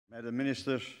Madam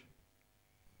Minister,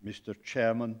 Mr.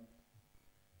 Chairman,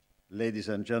 ladies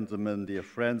and gentlemen, dear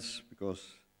friends, because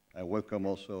I welcome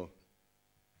also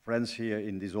friends here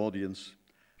in this audience,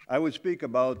 I will speak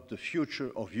about the future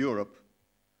of Europe,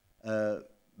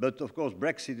 but of course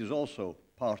Brexit is also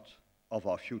part of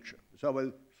our future. So I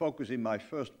will focus in my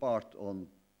first part on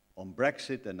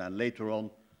Brexit, and then later on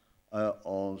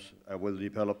I will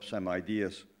develop some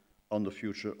ideas on the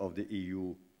future of the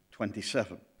EU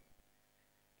 27.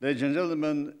 Ladies and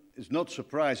gentlemen, it's not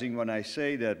surprising when I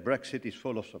say that Brexit is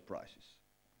full of surprises.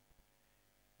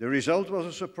 The result was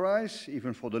a surprise,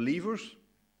 even for the leavers,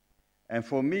 and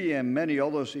for me and many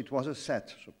others it was a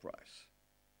sad surprise.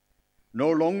 No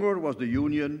longer was the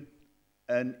Union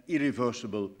an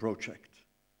irreversible project.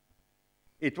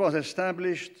 It was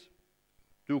established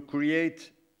to create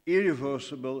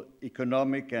irreversible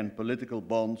economic and political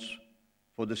bonds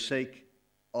for the sake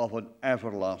of an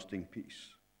everlasting peace.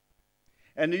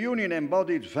 And the Union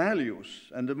embodied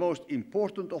values, and the most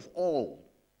important of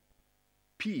all,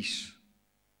 peace.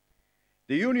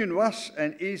 The Union was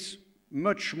and is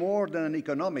much more than an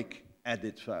economic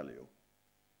added value.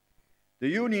 The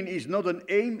Union is not an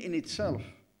aim in itself.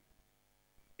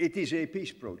 It is a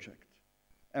peace project.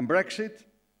 And Brexit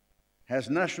has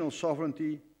national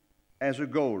sovereignty as a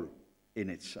goal in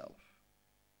itself.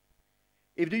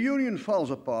 If the Union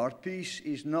falls apart, peace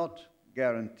is not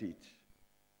guaranteed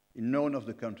in none of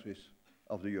the countries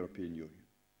of the European Union.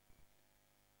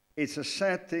 It's a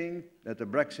sad thing that the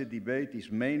Brexit debate is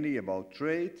mainly about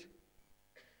trade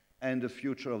and the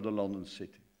future of the London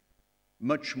city.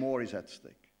 Much more is at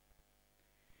stake.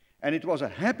 And it was a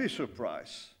happy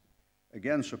surprise,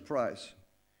 again surprise,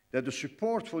 that the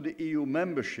support for the EU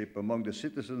membership among the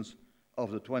citizens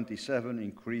of the 27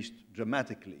 increased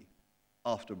dramatically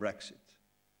after Brexit.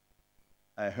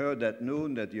 I heard at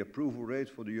noon that the approval rate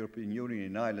for the European Union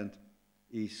in Ireland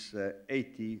is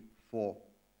 84%,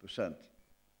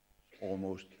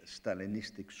 almost a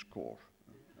Stalinistic score.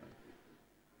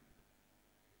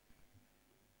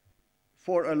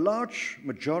 For a large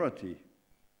majority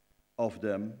of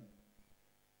them,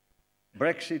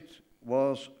 Brexit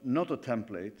was not a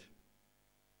template.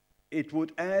 It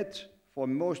would add, for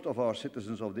most of our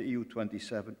citizens of the EU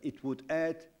 27, it would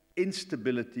add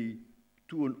instability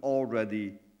to an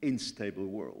already unstable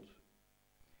world.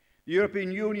 The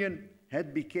European Union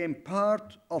had become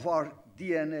part of our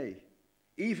DNA,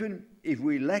 even if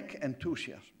we lack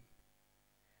enthusiasm.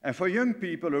 And for young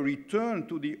people, a return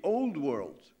to the old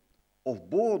world of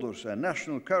borders and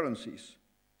national currencies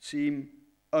seemed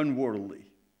unworldly.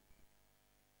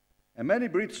 And many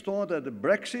Brits thought that the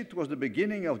Brexit was the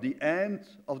beginning of the end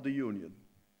of the Union,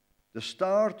 the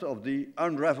start of the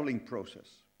unraveling process.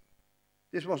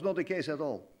 This was not the case at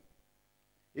all.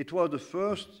 It was the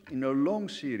first in a long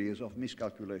series of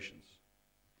miscalculations.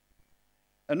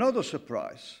 Another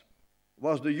surprise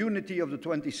was the unity of the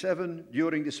 27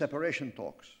 during the separation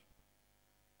talks.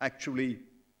 Actually,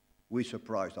 we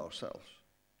surprised ourselves.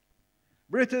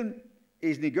 Britain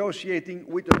is negotiating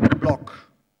with a bloc,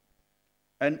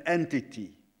 an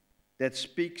entity that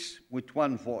speaks with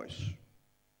one voice.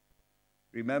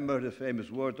 Remember the famous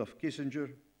word of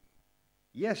Kissinger?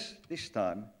 Yes, this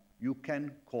time you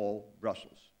can call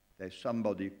Brussels. There's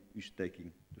somebody who's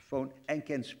taking the phone and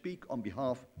can speak on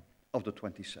behalf of the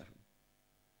 27.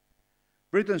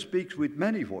 Britain speaks with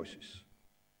many voices,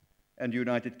 and the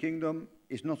United Kingdom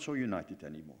is not so united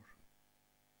anymore.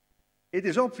 It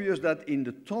is obvious that in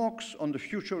the talks on the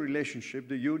future relationship,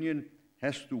 the Union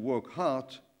has to work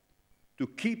hard to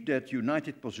keep that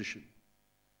united position.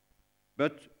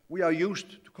 But we are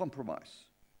used to compromise.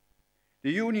 The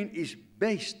Union is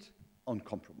based on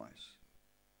compromise.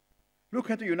 Look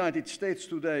at the United States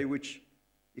today, which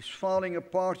is falling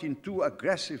apart in two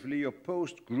aggressively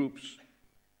opposed groups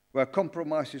where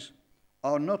compromises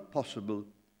are not possible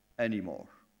anymore.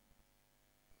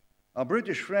 Our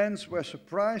British friends were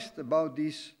surprised about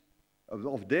this,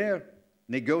 of their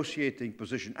negotiating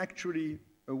position, actually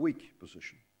a weak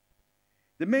position.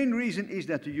 The main reason is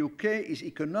that the UK is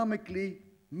economically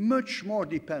much more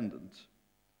dependent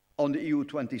on the EU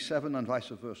 27 and vice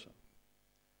versa.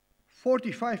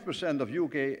 45% of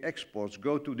UK exports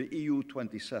go to the EU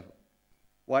 27,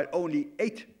 while only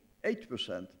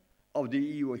 8% of the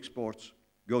EU exports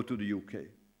go to the UK.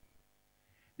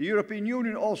 The European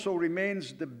Union also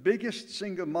remains the biggest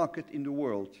single market in the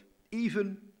world,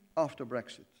 even after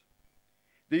Brexit.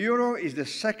 The euro is the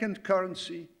second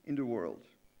currency in the world.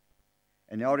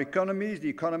 And our economies, the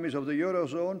economies of the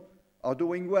Eurozone, are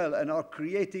doing well and are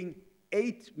creating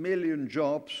 8 million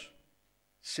jobs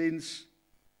since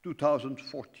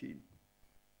 2014.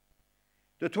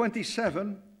 The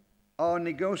 27 are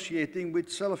negotiating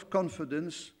with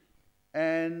self-confidence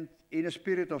and in a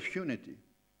spirit of unity.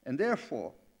 And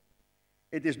therefore,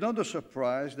 it is not a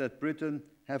surprise that Britain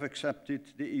have accepted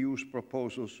the EU's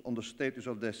proposals on the status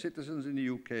of their citizens in the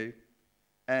UK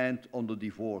and on the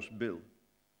divorce bill.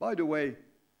 By the way,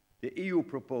 the EU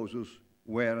proposals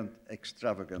weren't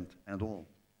extravagant at all.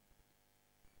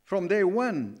 From day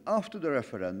one, after the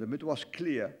referendum, it was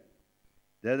clear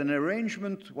that an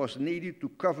arrangement was needed to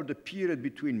cover the period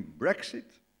between Brexit,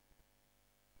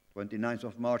 29th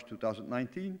of March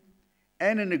 2019,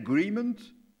 and an agreement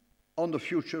on the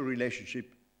future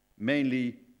relationship,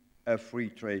 mainly a free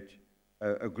trade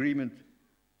agreement,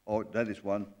 or that is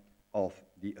one of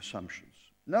the assumptions.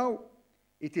 Now,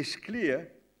 it is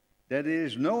clear that there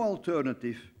is no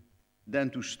alternative than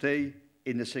to stay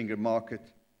in the single market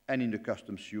and in the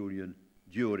customs union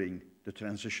during the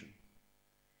transition.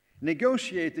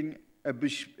 Negotiating a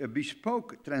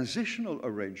bespoke transitional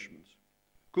arrangement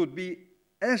could be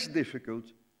as difficult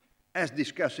as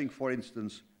discussing, for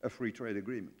instance, a free trade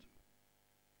agreement.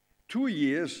 2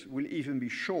 years will even be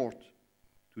short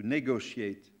to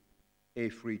negotiate a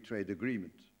free trade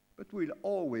agreement, but we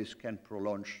always can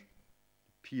prolong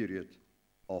the period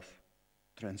of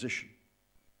transition.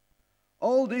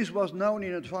 All this was known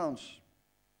in advance.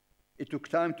 It took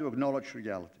time to acknowledge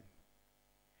reality.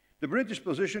 The British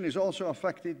position is also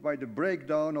affected by the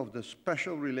breakdown of the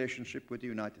special relationship with the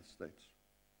United States.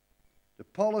 The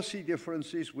policy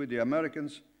differences with the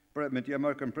American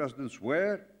presidents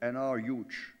were and are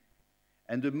huge.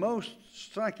 And the most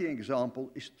striking example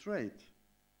is trade.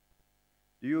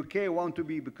 The UK wants to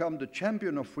become the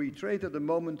champion of free trade at the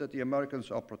moment that the Americans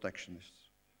are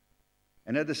protectionists.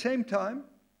 And at the same time,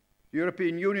 the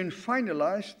European Union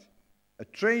finalized a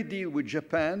trade deal with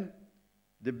Japan,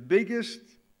 the biggest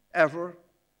ever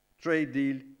trade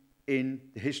deal in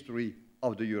the history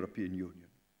of the European Union.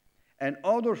 And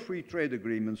other free trade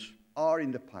agreements are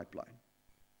in the pipeline.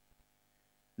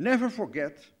 Never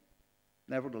forget,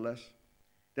 nevertheless,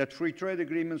 that free trade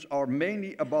agreements are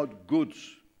mainly about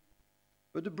goods,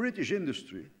 but the British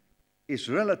industry is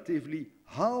relatively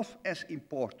half as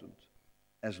important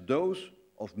as those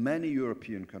of many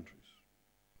European countries.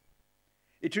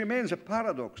 It remains a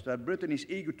paradox that Britain is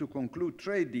eager to conclude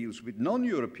trade deals with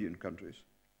non-European countries,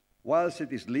 whilst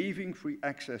it is leaving free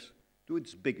access to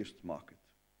its biggest market.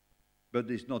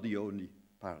 But it's not the only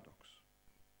paradox.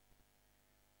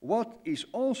 What is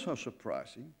also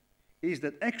surprising is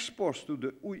that exports to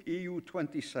the EU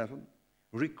 27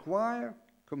 require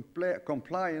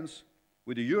compliance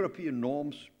with the European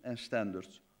norms and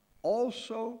standards,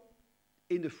 also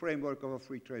in the framework of a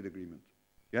free trade agreement.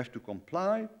 You have to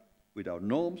comply with our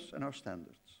norms and our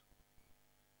standards.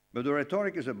 But the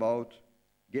rhetoric is about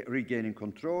regaining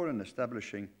control and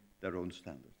establishing their own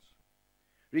standards.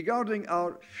 Regarding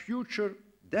our future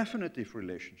definitive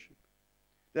relationship,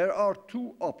 there are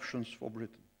two options for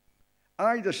Britain.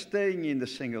 Either staying in the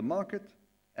single market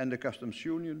and the customs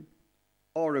union,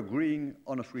 or agreeing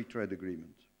on a free trade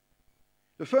agreement.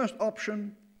 The first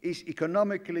option is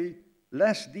economically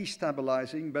less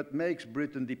destabilizing, but makes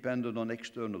Britain dependent on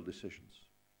external decisions.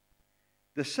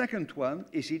 The second one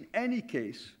is in any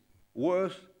case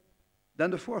worse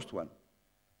than the first one,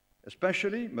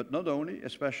 especially, but not only,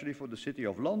 especially for the City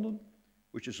of London,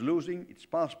 which is losing its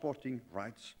passporting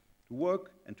rights to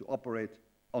work and to operate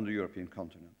on the European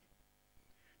continent.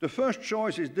 The first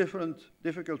choice is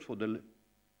difficult for the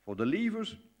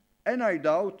leavers, and I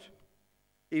doubt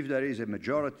if there is a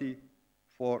majority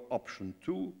for option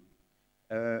 2,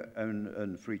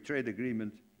 a free trade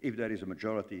agreement, if there is a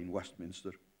majority in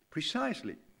Westminster,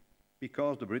 precisely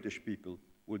because the British people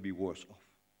would be worse off.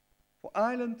 For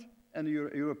Ireland and the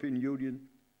European Union,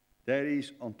 there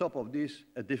is, on top of this,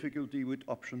 a difficulty with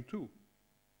option 2.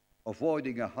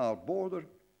 Avoiding a hard border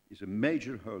is a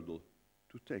major hurdle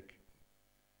to take.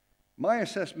 My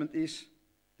assessment is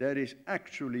there is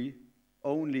actually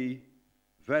only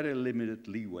very limited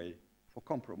leeway for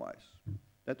compromise.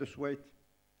 Let us wait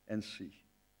and see.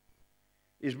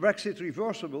 Is Brexit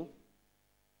reversible?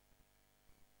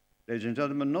 Ladies and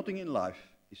gentlemen, nothing in life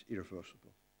is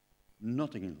irreversible.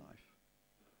 Nothing in life.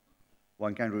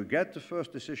 One can regret the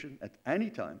first decision at any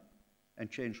time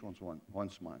and change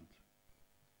one's mind.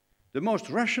 The most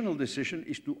rational decision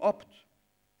is to opt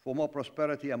for more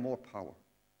prosperity and more power.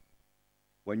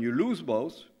 When you lose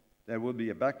both, there will be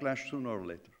a backlash sooner or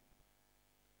later.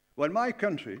 When my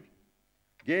country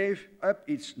gave up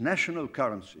its national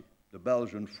currency, the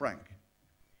Belgian franc,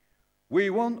 we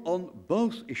won on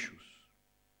both issues,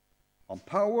 on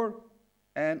power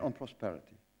and on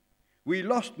prosperity. We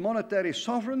lost monetary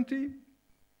sovereignty,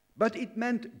 but it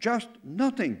meant just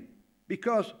nothing,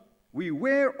 because We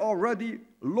were already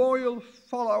loyal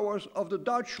followers of the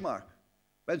Deutschmark.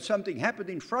 When something happened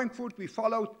in Frankfurt, we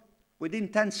followed within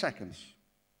 10 seconds.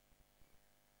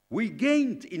 We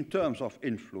gained in terms of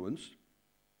influence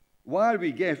while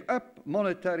we gave up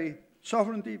monetary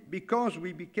sovereignty because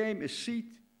we became a seat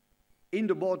in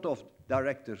the board of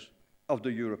directors of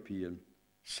the European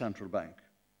Central Bank.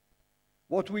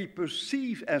 What we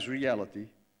perceive as reality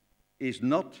is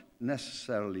not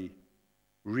necessarily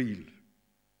real.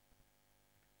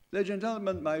 Ladies and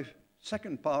gentlemen, my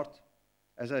second part,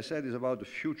 as I said, is about the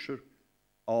future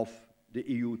of the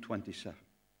EU 27.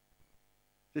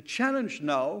 The challenge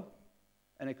now,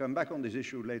 and I come back on this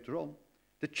issue later on,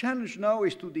 the challenge now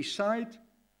is to decide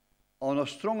on a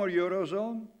stronger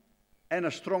Eurozone and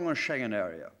a stronger Schengen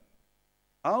area,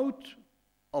 out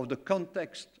of the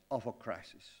context of a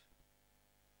crisis.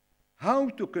 How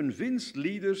to convince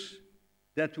leaders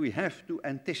that we have to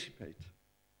anticipate.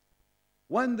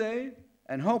 One day,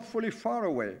 and hopefully far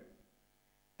away,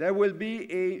 there will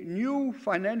be a new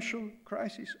financial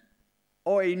crisis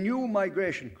or a new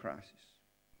migration crisis.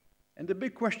 And the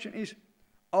big question is,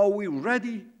 are we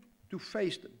ready to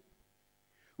face them?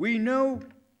 We know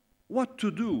what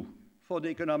to do for the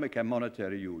economic and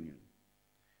monetary union.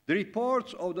 The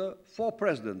reports of the 4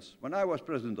 presidents, when I was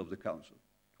president of the Council,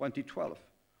 2012,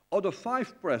 or the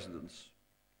 5 presidents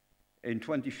in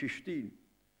 2015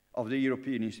 of the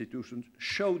European institutions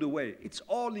show the way. It's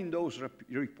all in those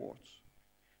reports.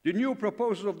 The new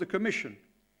proposals of the Commission,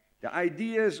 the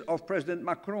ideas of President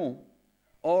Macron,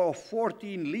 or of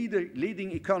 14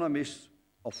 leading economists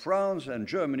of France and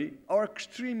Germany are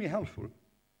extremely helpful.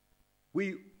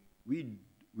 We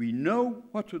know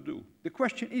what to do. The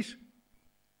question is,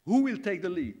 who will take the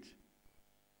lead?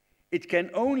 It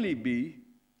can only be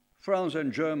France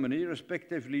and Germany,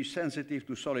 respectively sensitive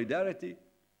to solidarity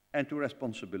and to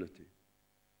responsibility.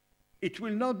 It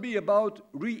will not be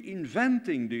about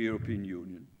reinventing the European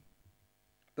Union,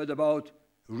 but about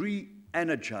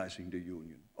re-energizing the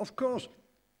Union. Of course,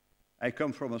 I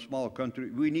come from a small country.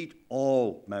 We need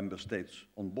all member states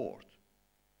on board.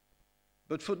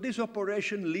 But for this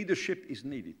operation, leadership is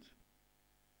needed,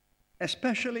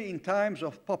 especially in times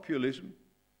of populism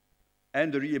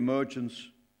and the re-emergence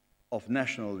of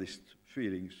nationalist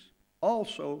feelings,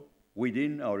 also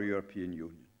within our European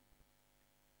Union.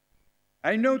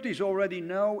 I notice already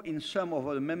now in some of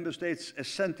our member states a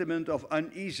sentiment of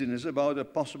uneasiness about a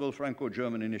possible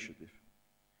Franco-German initiative.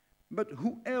 But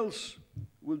who else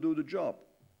will do the job?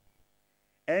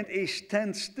 And a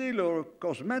standstill or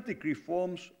cosmetic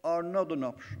reforms are not an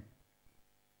option.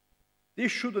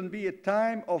 This shouldn't be a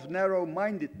time of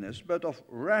narrow-mindedness, but of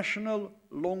rational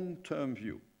long-term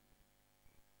view.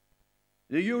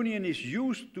 The Union is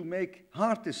used to make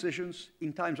hard decisions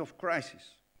in times of crisis.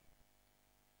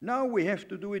 Now we have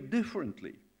to do it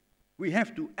differently. We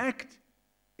have to act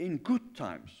in good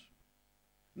times.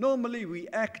 Normally we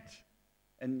act,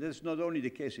 and that's not only the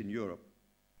case in Europe,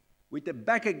 with the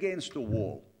back against the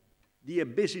wall, the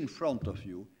abyss in front of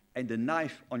you, and the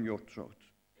knife on your throat.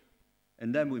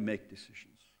 And then we make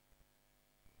decisions.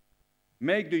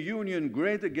 Make the Union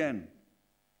great again,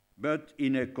 but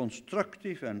in a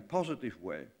constructive and positive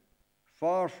way,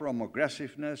 far from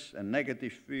aggressiveness and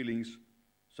negative feelings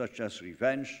such as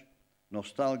revenge,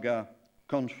 nostalgia,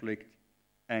 conflict,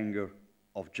 anger,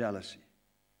 or jealousy.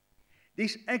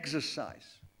 This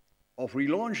exercise of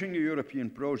relaunching the European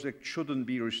project shouldn't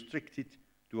be restricted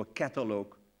to a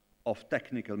catalogue of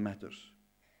technical matters.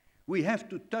 We have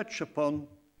to touch upon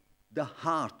the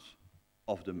heart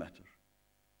of the matter.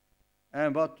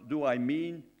 And what do I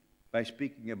mean by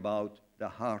speaking about the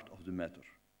heart of the matter?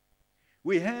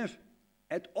 We have,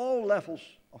 at all levels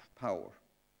of power,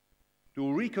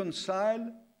 to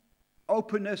reconcile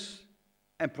openness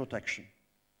and protection.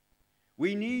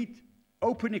 We need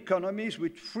open economies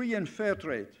with free and fair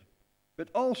trade, but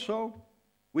also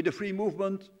with the free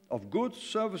movement of goods,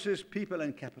 services, people,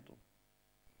 and capital.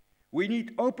 We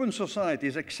need open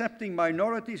societies accepting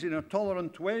minorities in a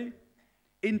tolerant way,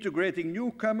 integrating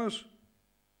newcomers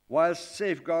whilst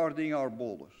safeguarding our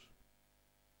borders.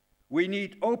 We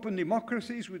need open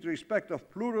democracies with respect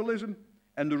of pluralism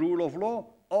and the rule of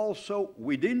law, also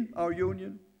within our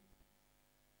union,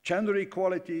 gender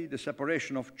equality, the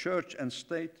separation of church and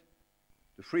state,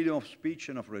 the freedom of speech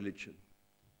and of religion.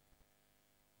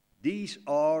 These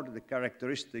are the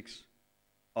characteristics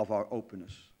of our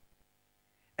openness.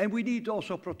 And we need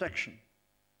also protection.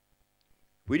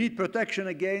 We need protection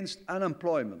against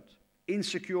unemployment,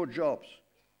 insecure jobs,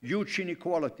 huge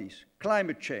inequalities,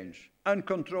 climate change,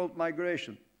 uncontrolled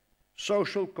migration,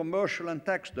 social, commercial and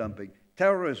tax dumping,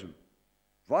 terrorism,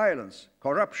 violence,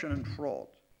 corruption and fraud.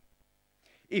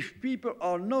 if people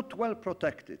are not well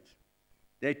protected,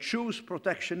 they choose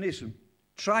protectionism,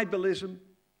 tribalism,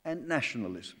 and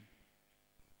nationalism.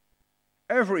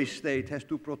 Every state has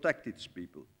to protect its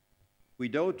people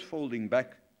without falling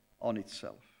back on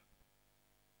itself.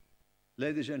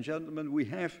 Ladies and gentlemen, we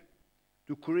have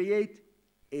to create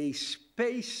a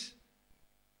space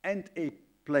and a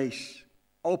place,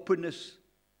 openness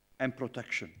and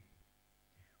protection.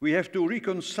 We have to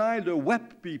reconcile the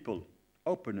web people,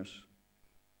 openness,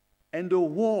 and the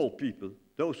wall people,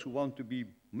 those who want to be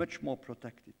much more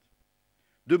protected.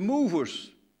 The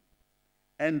movers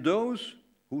and those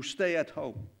who stay at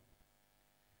home.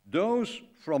 Those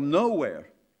from nowhere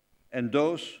and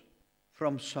those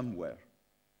from somewhere.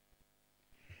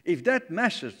 If that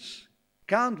message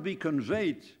can't be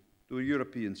conveyed to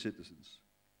European citizens,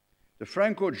 the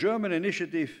Franco-German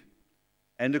initiative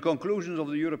and the conclusions of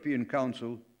the European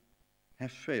Council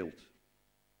have failed.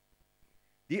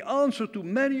 The answer to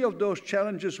many of those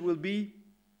challenges will be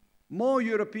more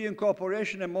European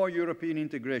cooperation and more European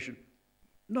integration,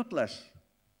 not less.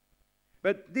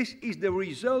 But this is the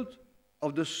result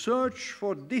of the search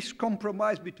for this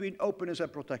compromise between openness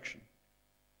and protection.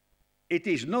 It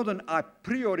is not an a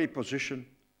priori position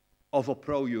of a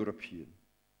pro-European.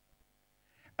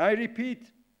 I repeat,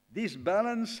 this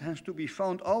balance has to be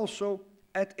found also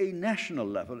at a national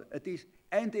level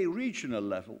and a regional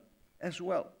level as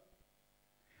well.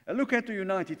 And look at the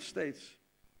United States.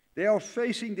 They are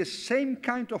facing the same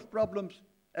kind of problems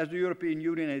as the European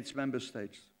Union and its member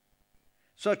states,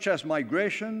 such as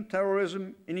migration,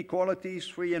 terrorism, inequalities,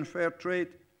 free and fair trade,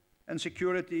 and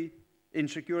security,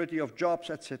 insecurity of jobs,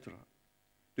 etc.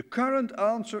 The current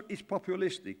answer is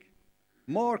populistic,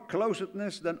 more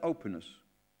closedness than openness.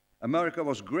 America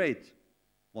was great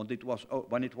when it was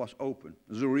open.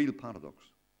 It's a real paradox.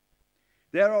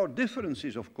 There are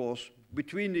differences, of course,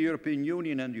 between the European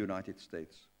Union and the United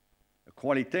States. A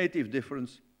qualitative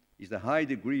difference is the high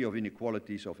degree of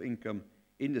inequalities of income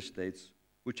in the States,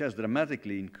 which has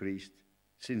dramatically increased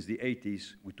since the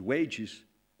 80s, with wages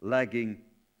lagging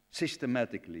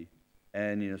systematically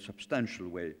and in a substantial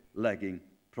way lagging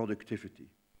productivity.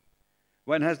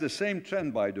 One has the same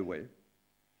trend, by the way,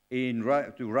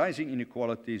 to rising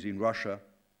inequalities in Russia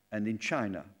and in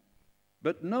China,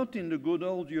 but not in the good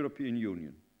old European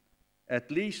Union,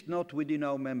 at least not within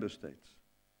our member states.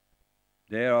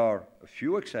 There are a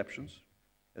few exceptions,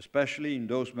 especially in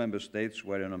those member states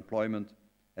where unemployment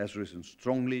has risen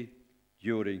strongly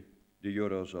during the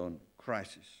Eurozone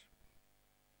crisis.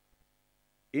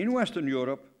 In Western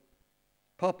Europe,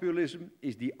 populism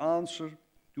is the answer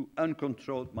to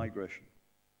uncontrolled migration.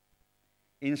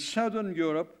 In Southern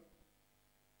Europe,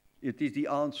 it is the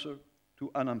answer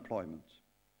to unemployment.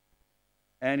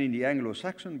 And in the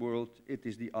Anglo-Saxon world, it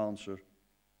is the answer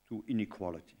to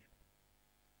inequality.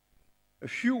 A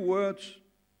few words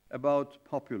about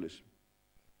populism.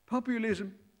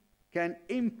 Populism can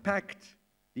impact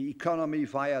the economy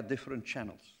via different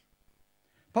channels.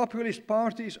 Populist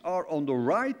parties are on the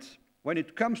right when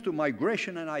it comes to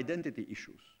migration and identity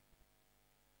issues.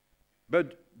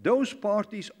 But those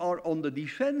parties are on the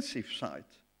defensive side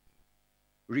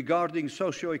regarding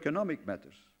socio-economic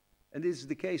matters. And this is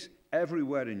the case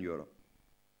everywhere in Europe.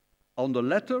 On the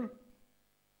latter,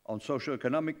 on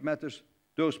socio-economic matters,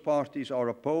 those parties are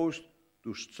opposed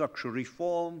to structural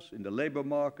reforms in the labor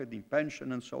market, in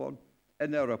pension and so on,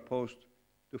 and they are opposed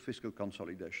to fiscal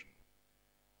consolidation.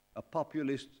 A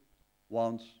populist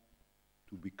wants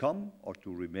to become or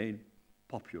to remain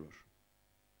popular.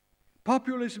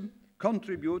 Populism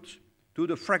contributes to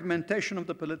the fragmentation of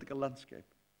the political landscape.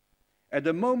 At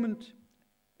the moment,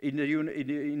 in the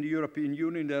European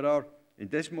Union, in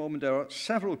this moment, there are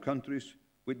several countries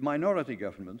with minority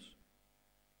governments,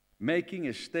 making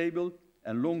a stable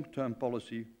and long-term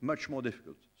policy much more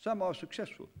difficult. Some are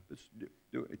successful, but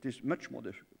it is much more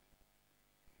difficult.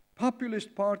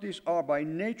 Populist parties are by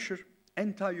nature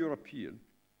anti-European,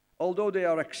 although they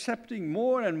are accepting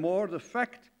more and more the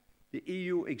fact the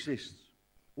EU exists.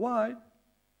 Why?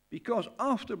 Because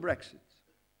after Brexit,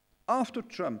 after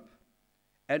Trump,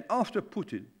 and after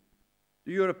Putin,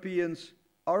 the Europeans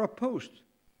are opposed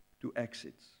to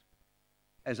exits.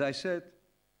 As I said,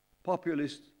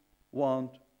 populists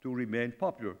want to remain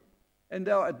popular, and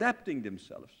they are adapting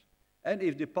themselves. And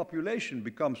if the population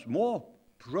becomes more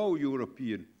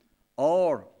pro-European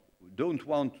or don't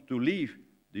want to leave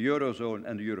the Eurozone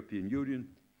and the European Union,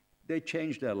 they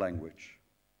change their language.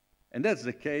 And that's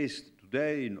the case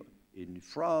today in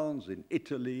France, in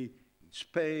Italy, in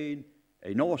Spain,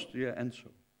 in Austria, and so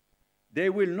on. They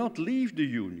will not leave the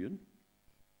Union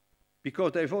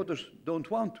because their voters don't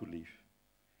want to leave.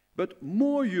 But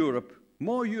more Europe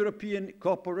More European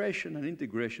cooperation and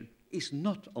integration is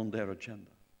not on their agenda.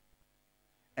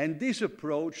 And this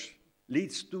approach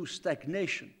leads to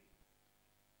stagnation,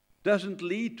 doesn't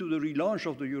lead to the relaunch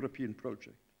of the European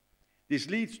project.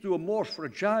 This leads to a more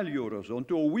fragile Eurozone,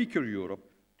 to a weaker Europe,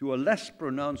 to a less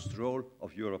pronounced role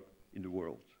of Europe in the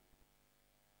world.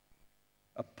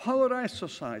 A polarized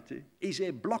society is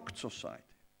a blocked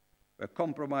society, where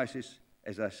compromises,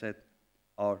 as I said,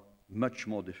 are much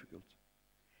more difficult.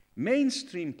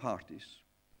 Mainstream parties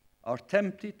are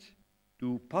tempted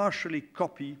to partially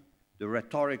copy the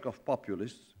rhetoric of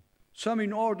populists, some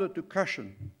in order to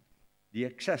cushion the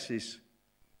excesses,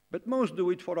 but most do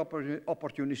it for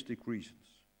opportunistic reasons.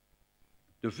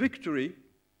 The victory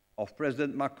of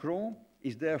President Macron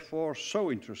is therefore so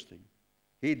interesting.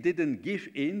 He didn't give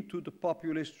in to the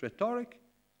populist rhetoric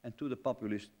and to the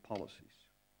populist policies.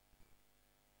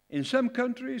 In some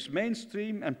countries,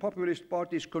 mainstream and populist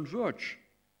parties converge,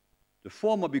 the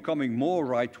former becoming more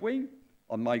right-wing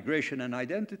on migration and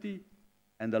identity,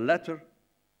 and the latter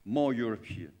more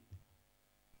European.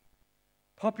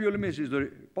 Populism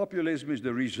is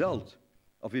the result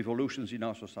of evolutions in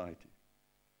our society.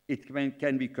 It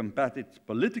can be combated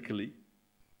politically,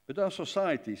 but our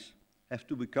societies have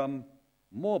to become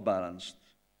more balanced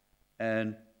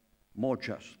and more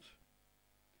just.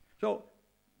 So,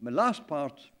 the last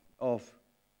part of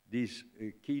this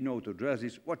keynote address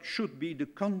is what should be the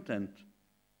content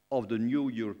of the new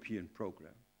European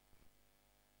program.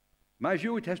 In my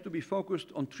view, it has to be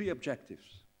focused on three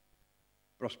objectives: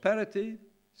 prosperity,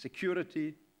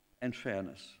 security, and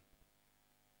fairness.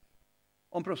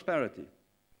 On prosperity,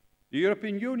 the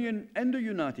European Union and the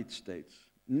United States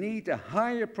need a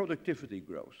higher productivity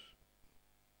growth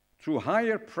through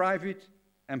higher private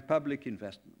and public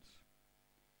investments.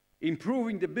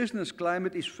 Improving the business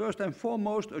climate is first and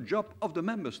foremost a job of the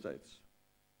member states.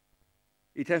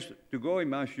 It has to go, in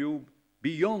my view,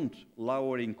 beyond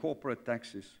lowering corporate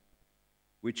taxes,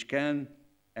 which can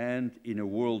end in a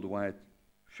worldwide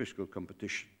fiscal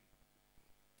competition.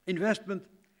 Investment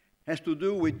has to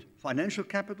do with financial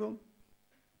capital,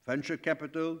 venture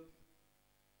capital,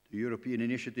 the European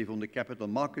Initiative on the Capital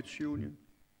Markets Union.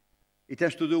 It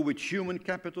has to do with human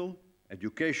capital,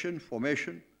 education,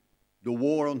 formation, the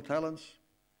war on talents,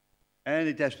 and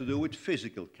it has to do with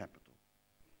physical capital,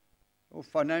 or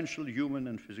financial, human,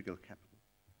 and physical capital.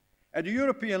 At the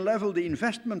European level, the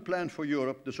investment plan for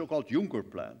Europe, the so-called Juncker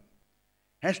plan,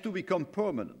 has to become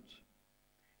permanent.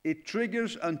 It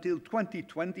triggers until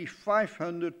 2020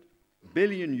 500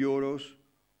 billion euros,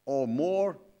 or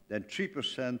more than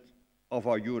 3% of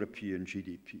our European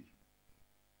GDP.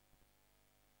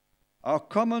 Our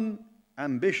common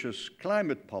ambitious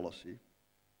climate policy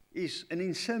is an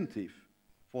incentive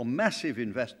for massive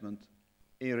investment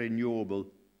in renewable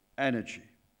energy.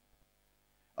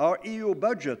 Our EU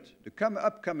budget, the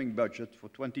upcoming budget for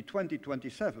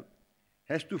 2020-27,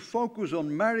 has to focus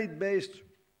on merit-based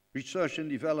research and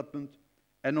development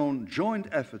and on joint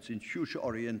efforts in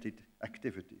future-oriented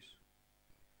activities.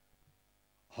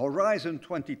 Horizon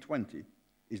 2020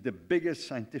 is the biggest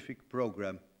scientific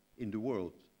program in the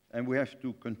world, and we have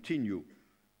to continue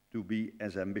to be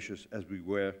as ambitious as we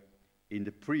were in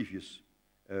the previous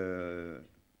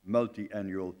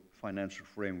multi-annual financial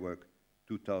framework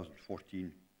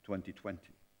 2014-2020.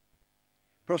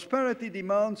 Prosperity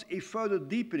demands a further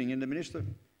deepening, and the Minister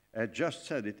just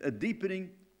said it, a deepening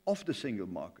of the single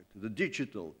market, the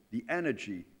digital, the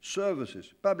energy,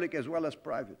 services, public as well as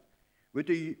private, with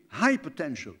a high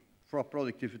potential for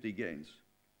productivity gains.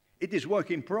 It is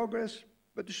work in progress,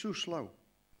 but it's too slow.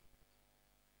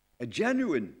 A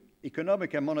genuine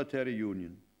economic and monetary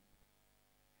union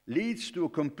leads to a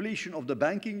completion of the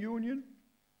banking union,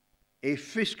 a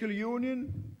fiscal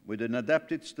union with an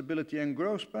adapted stability and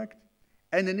growth pact,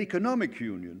 and an economic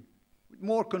union with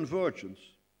more convergence.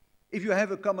 If you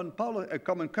have a common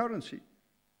currency,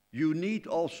 you need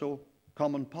also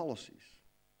common policies.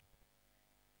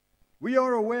 We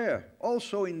are aware,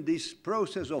 also in this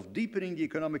process of deepening the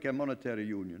economic and monetary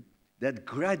union, that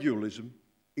gradualism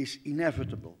is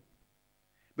inevitable.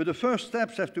 But the first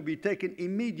steps have to be taken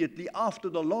immediately after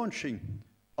the launching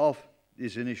of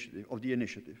this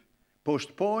initiative.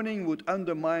 Postponing would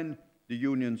undermine the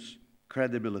union's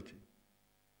credibility.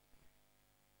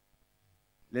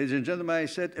 Ladies and gentlemen, I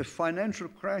said a financial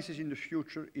crisis in the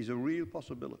future is a real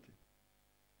possibility.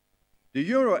 The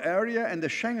euro area and the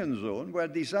Schengen zone were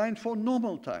designed for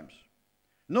normal times,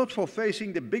 not for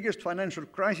facing the biggest financial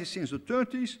crisis since the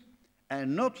 30s,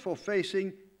 and not for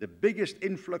facing the biggest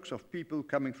influx of people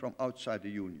coming from outside the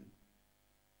Union.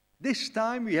 This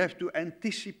time we have to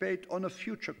anticipate on a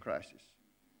future crisis,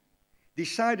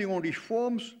 deciding on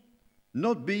reforms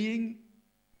not being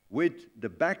with the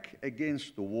back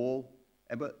against the wall,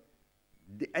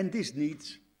 and this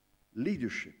needs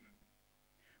leadership.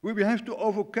 We will have to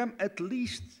overcome at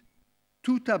least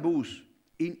 2 taboos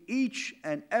in each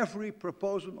and every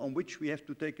proposal on which we have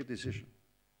to take a decision.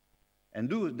 And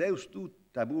those 2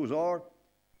 taboos are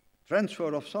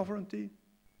transfer of sovereignty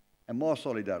and more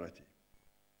solidarity.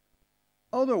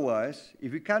 Otherwise,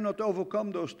 if we cannot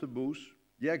overcome those taboos,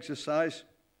 the exercise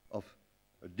of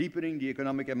deepening the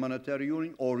economic and monetary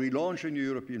union or relaunching the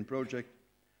European project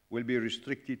will be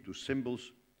restricted to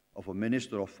symbols of a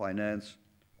Minister of Finance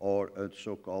or a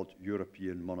so-called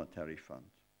European Monetary Fund.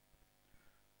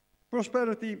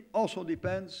 Prosperity also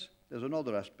depends, there's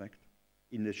another aspect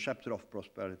in this chapter of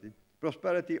prosperity.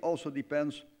 Prosperity also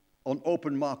depends on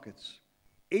open markets,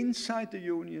 inside the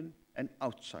Union and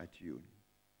outside the Union.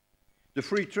 The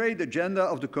free trade agenda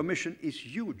of the Commission is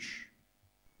huge.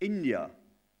 India,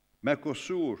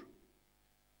 Mercosur,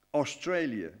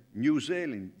 Australia, New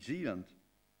Zealand,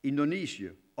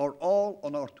 Indonesia are all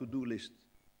on our to-do list.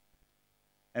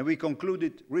 And we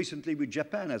concluded recently with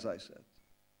Japan, as I said.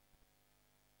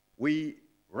 We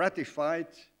ratified,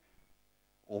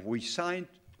 or we signed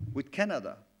with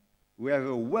Canada. We have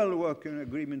a well-working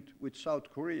agreement with South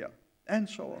Korea, and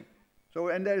so on. So,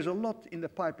 and there is a lot in the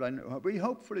pipeline.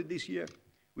 Hopefully this year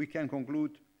we can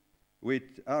conclude with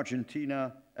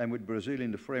Argentina and with Brazil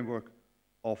in the framework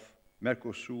of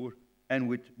Mercosur, and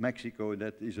with Mexico,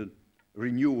 that is a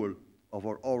renewal of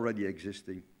our already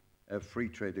existing free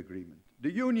trade agreement.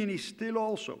 The Union is still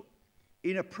also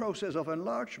in a process of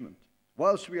enlargement,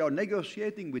 whilst we are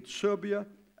negotiating with Serbia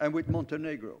and with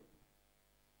Montenegro.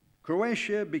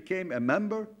 Croatia became a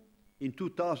member in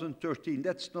 2013.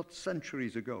 That's not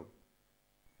centuries ago.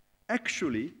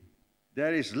 Actually,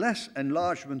 there is less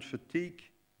enlargement fatigue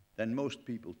than most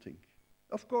people think.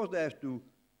 Of course, they have to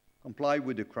comply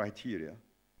with the criteria,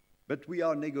 but we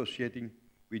are negotiating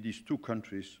with these 2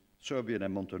 countries, Serbia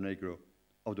and Montenegro,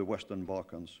 of the Western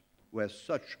Balkans, where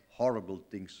such horrible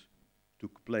things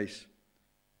took place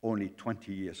only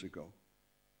 20 years ago.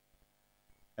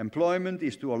 Employment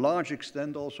is to a large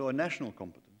extent also a national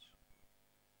competence.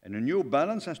 And a new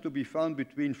balance has to be found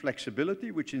between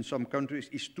flexibility, which in some countries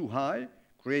is too high,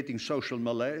 creating social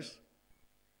malaise,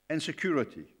 and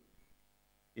security.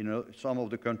 In some of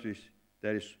the countries,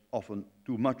 there is often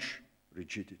too much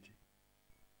rigidity.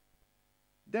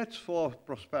 That's for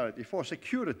prosperity. For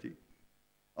security,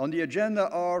 on the agenda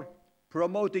are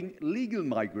promoting legal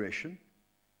migration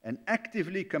and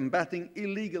actively combating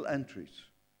illegal entries.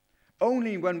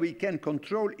 Only when we can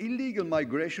control illegal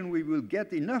migration we will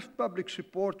get enough public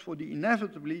support for the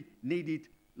inevitably needed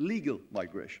legal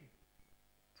migration.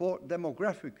 For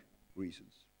demographic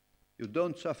reasons. You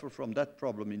don't suffer from that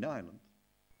problem in Ireland,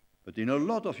 but in a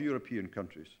lot of European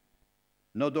countries,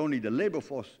 not only the labor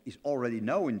force is already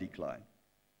now in decline,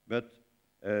 but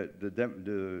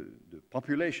the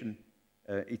population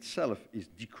itself is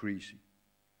decreasing.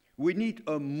 We need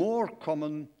a more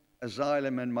common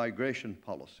asylum and migration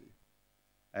policy.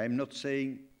 I am not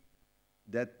saying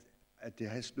that it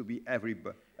has to be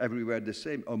everywhere the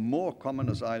same, a more common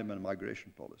asylum and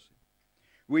migration policy.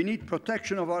 We need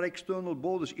protection of our external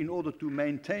borders in order to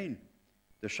maintain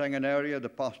the Schengen area, the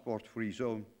passport-free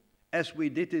zone, as we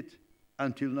did it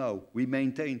until now. We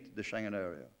maintained the Schengen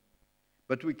area.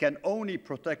 But we can only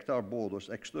protect our borders,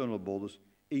 external borders,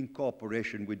 in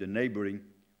cooperation with the neighboring,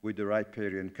 with the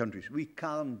riparian countries. We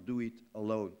can't do it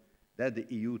alone. That the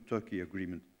EU-Turkey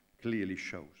agreement clearly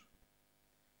shows.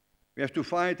 We have to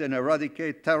fight and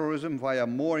eradicate terrorism via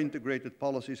more integrated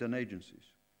policies and agencies.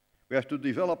 We have to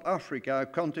develop Africa, a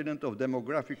continent of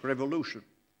demographic revolution.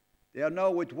 They are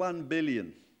now with 1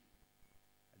 billion.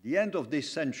 At the end of this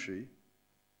century,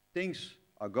 things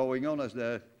are going on as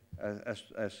the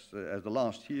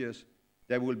last years.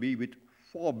 They will be with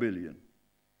 4 billion.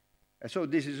 And so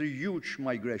this is a huge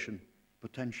migration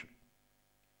potential.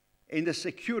 In the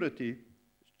security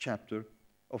chapter,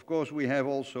 of course, we have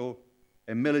also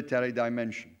a military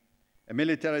dimension. A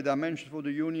military dimension for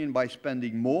the Union by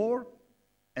spending more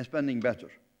and spending better.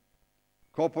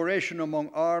 Cooperation among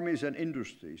armies and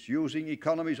industries, using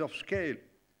economies of scale,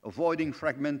 avoiding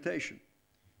fragmentation,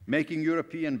 making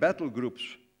European battle groups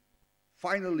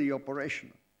finally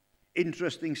operational.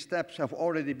 Interesting steps have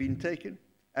already been taken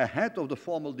ahead of the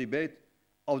formal debate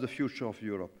of the future of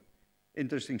Europe.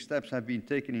 Interesting steps have been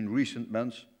taken in recent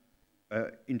months.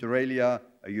 Inter alia,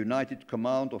 a united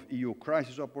command of EU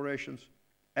crisis operations,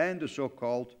 and the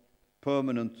so-called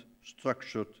permanent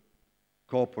structured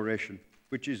cooperation,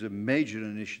 which is a major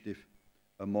initiative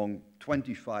among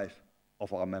 25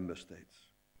 of our member states.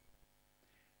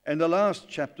 And the last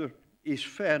chapter is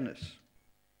fairness.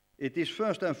 It is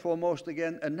first and foremost,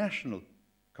 again, a national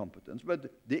competence,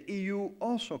 but the EU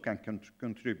also can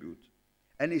contribute,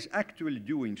 and is actually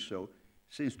doing so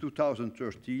since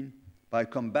 2013 by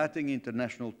combating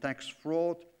international tax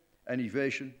fraud and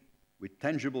evasion with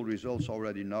tangible results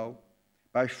already now,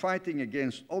 by fighting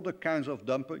against other kinds of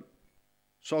dumping,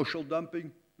 social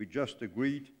dumping, we just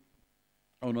agreed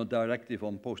on a directive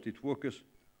on posted workers,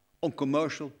 on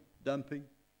commercial dumping.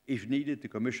 If needed, the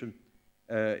Commission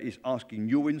is asking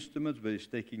new instruments, but is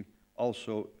taking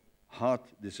also hard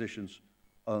decisions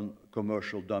on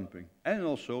commercial dumping, and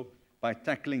also by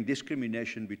tackling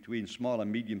discrimination between small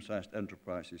and medium-sized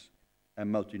enterprises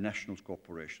and multinational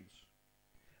corporations.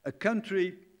 A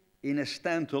country in a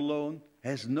stand-alone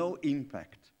has no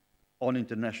impact on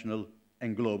international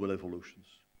and global evolutions.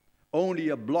 Only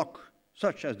a bloc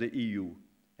such as the EU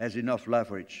has enough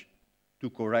leverage to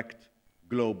correct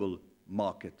global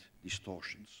market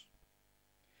distortions.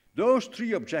 Those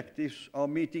three objectives are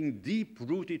meeting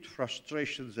deep-rooted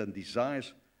frustrations and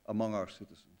desires among our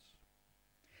citizens.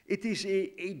 It is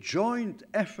a joint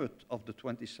effort of the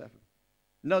 27,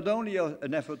 not only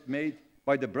an effort made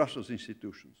by the Brussels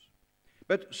institutions,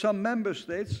 but some member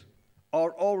states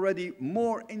are already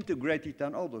more integrated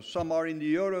than others. Some are in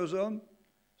the Eurozone,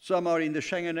 some are in the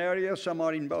Schengen area, some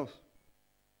are in both.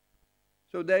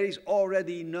 So there is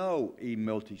already now a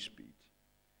multi-speed.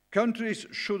 Countries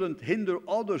shouldn't hinder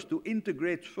others to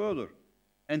integrate further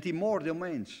and in more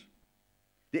domains.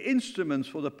 The instruments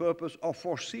for the purpose are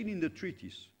foreseen in the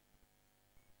treaties.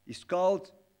 It's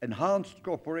called enhanced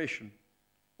cooperation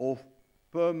or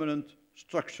permanent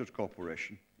structured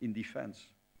cooperation in defense.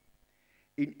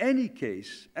 In any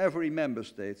case, every member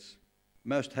state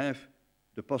must have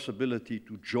the possibility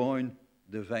to join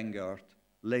the vanguard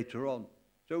later on.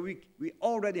 So we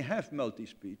already have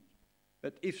multi-speed,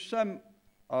 but if some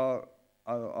are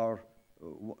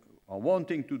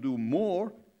wanting to do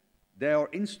more, there are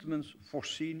instruments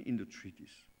foreseen in the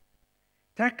treaties.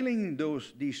 Tackling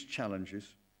these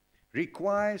challenges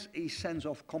requires a sense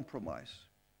of compromise.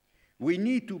 We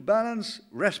need to balance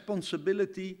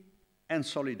responsibility and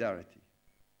solidarity,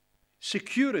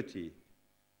 security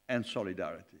and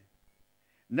solidarity,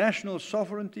 national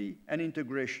sovereignty and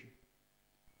integration,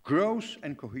 growth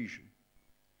and cohesion.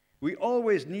 We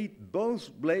always need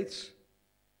both blades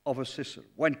of a scissor.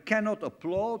 One cannot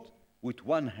applaud with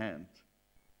one hand.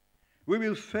 We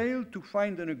will fail to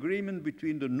find an agreement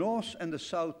between the North and the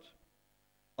South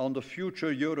on the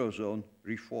future Eurozone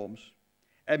reforms,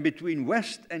 and between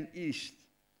West and East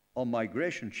on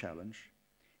migration challenge,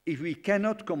 if we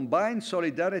cannot combine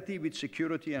solidarity with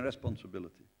security and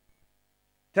responsibility.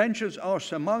 Tensions are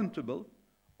surmountable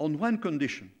on one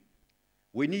condition.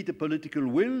 We need the political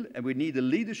will and we need the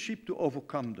leadership to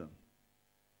overcome them.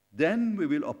 Then we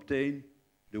will obtain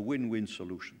the win-win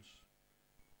solutions.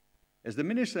 As the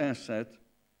Minister has said,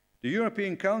 the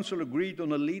European Council agreed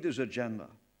on a leader's agenda,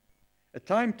 a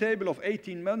timetable of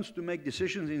 18 months to make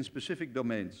decisions in specific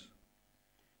domains.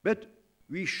 But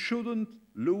we shouldn't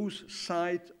lose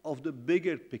sight of the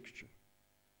bigger picture.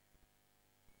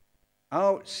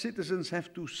 Our citizens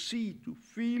have to see, to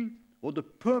feel what the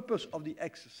purpose of the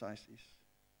exercise is.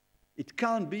 It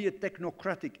can't be a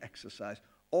technocratic exercise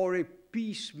or a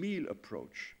piecemeal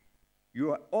approach.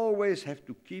 You always have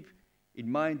to keep in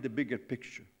mind the bigger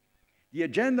picture. The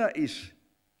agenda is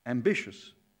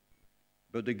ambitious,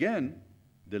 but again,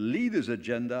 the leader's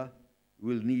agenda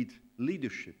will need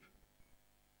leadership.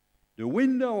 The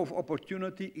window of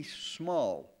opportunity is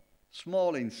small,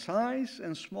 small in size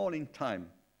and small in time,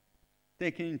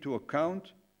 taking into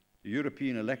account the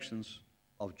European elections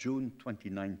of June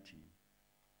 2019.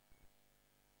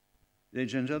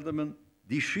 Ladies and gentlemen,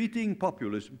 defeating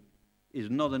populism is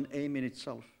not an aim in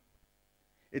itself.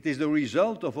 It is the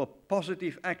result of a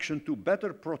positive action to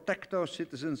better protect our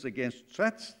citizens against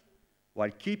threats while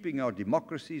keeping our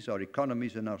democracies, our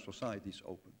economies, and our societies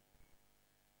open.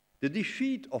 The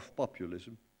defeat of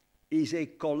populism is a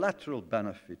collateral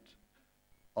benefit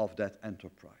of that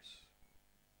enterprise.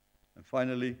 And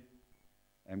finally,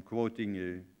 I'm quoting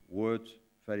a word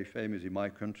very famous in my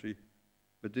country,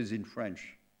 but it's in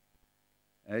French.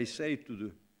 I say to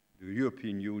the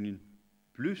European Union,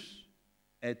 plus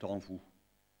est en vous.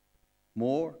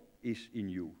 More is in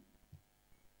you.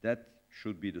 That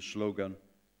should be the slogan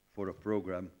for a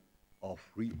program of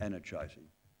re-energizing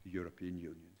the European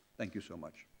Union. Thank you so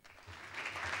much.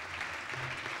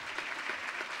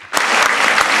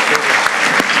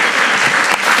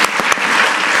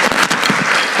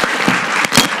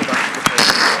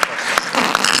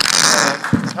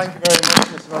 Thank you very much,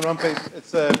 Mr. Van Rompuy.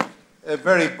 It's a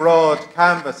very broad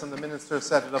canvas, and the Minister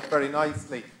set it up very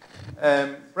nicely.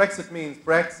 Brexit means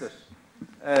Brexit.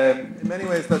 In many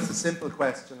ways, that's a simple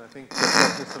question. I think that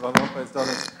what Mr. Van Rompuy has done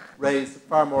is raise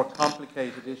far more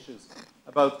complicated issues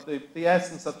about the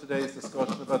essence of today's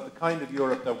discussion, about the kind of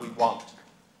Europe that we want.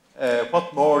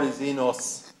 What more is in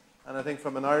us? And I think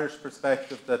from an Irish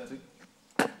perspective that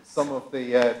some of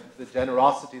the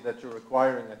generosity that you're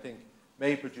requiring, I think,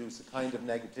 may produce a kind of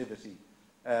negativity.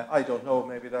 I don't know,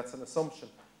 maybe that's an assumption.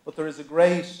 But there is a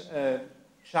great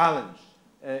challenge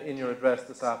in your address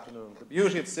this afternoon. The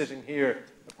beauty of sitting here,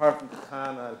 apart from the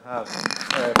tan I'll have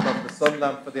from the sun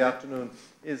lamp for the afternoon,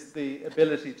 is the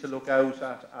ability to look out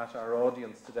at our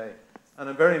audience today. And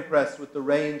I'm very impressed with the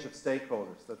range of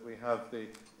stakeholders that we have: the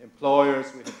employers,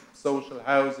 we have social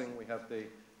housing, we have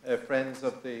the friends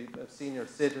of the senior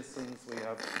citizens, we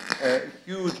have a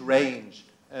huge range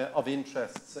of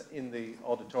interests in the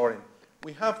auditorium.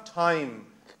 We have time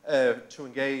to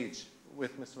engage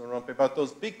with Mr. Van Rompuy about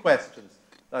those big questions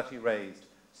that he raised.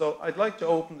 So I'd like to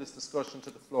open this discussion to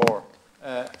the floor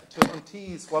to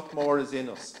untease what more is in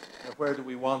us, where do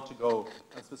we want to go,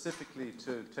 and specifically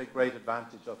to take great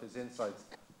advantage of his insights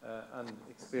and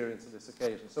experience on this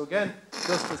occasion. So again,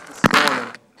 just as this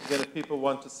morning, again, if people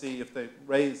want to see, if they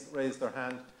raise their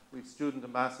hand, we have student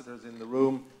ambassadors in the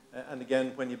room, and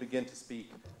again, when you begin to speak,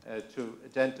 to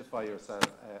identify yourself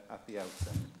at the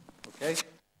outset. Okay?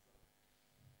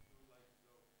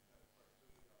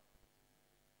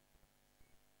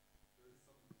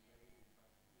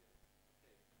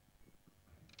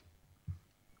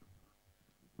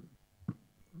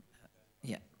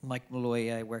 Yeah, Mike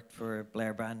Malloy. I worked for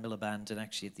Blair Brand, Miliband, and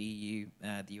actually at the EU,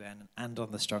 the UN, and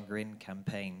on the Stronger In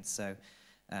campaign. So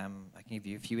I can give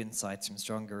you a few insights from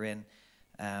Stronger In.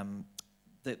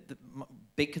 The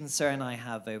big concern I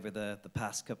have over the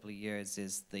past couple of years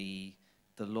is the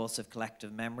loss of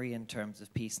collective memory in terms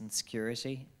of peace and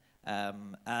security.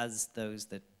 As those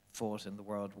that fought in the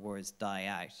world wars die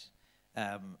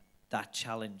out, that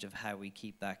challenge of how we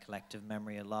keep that collective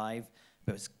memory alive,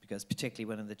 because particularly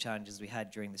one of the challenges we had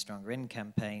during the Stronger In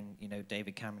campaign, you know,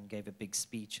 David Cameron gave a big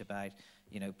speech about,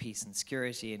 you know, peace and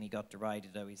security, and he got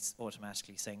derided. Oh, he's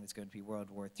automatically saying there's going to be World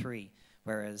War III.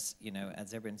 Whereas, you know,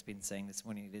 as everyone's been saying this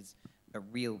morning, it is a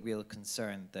real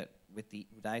concern that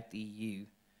without the EU,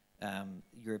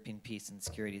 European peace and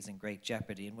security is in great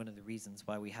jeopardy. And one of the reasons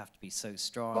why we have to be so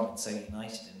strong and so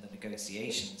united in the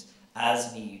negotiations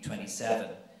as an EU 27,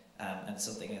 and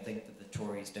something I think that the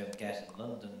Tories don't get in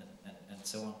London and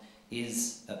so on,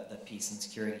 is that peace and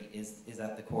security is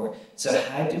at the core. So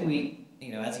how do we,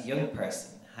 you know, as a young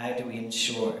person, how do we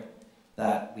ensure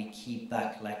that we keep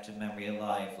that collective memory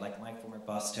alive? Like my former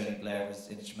boss, Tony Blair, was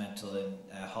instrumental in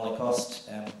Holocaust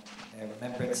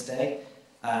Remembrance Day,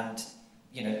 and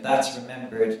you know, that's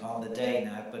remembered on the day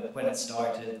now, but when it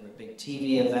started, there were big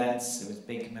TV events, there was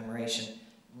big commemoration.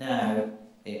 Now,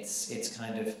 it's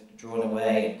kind of drawn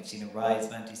away, and we've seen a rise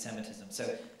of anti-Semitism.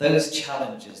 So those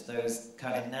challenges, those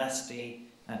kind of nasty,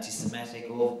 anti-Semitic,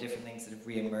 all the different things that have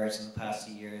re-emerged in the past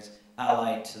few years,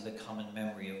 allied to the common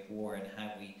memory of war and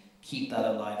how we keep that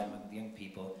alive among the young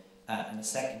people. And the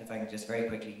second, if I can just very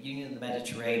quickly, Union of the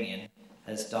Mediterranean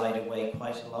has died away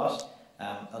quite a lot.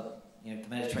 You know, the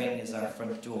Mediterranean is our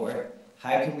front door.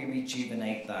 How can we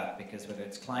rejuvenate that? Because whether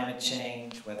it's climate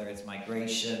change, whether it's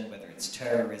migration, whether it's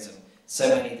terrorism,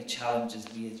 so many of the challenges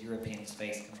we as Europeans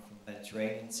face come from the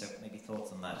Mediterranean. So maybe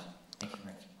thoughts on that. Thank you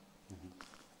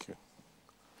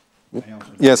very much.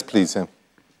 Yes, please.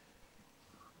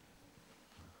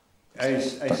 I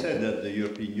said that the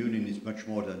European Union is much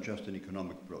more than just an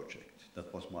economic project.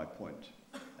 That was my point.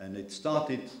 And it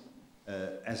started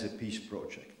as a peace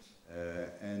project.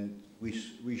 And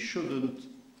we shouldn't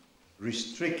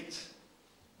restrict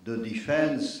the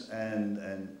defense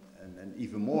and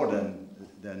even more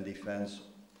than defense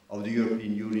of the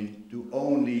European Union to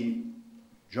only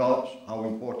jobs, how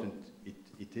important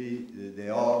they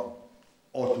are,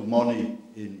 or to money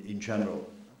in general.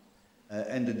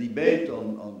 And the debate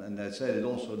and I said it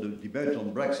also, the debate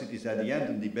on Brexit is at the end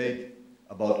a debate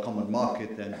about common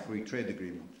market and free trade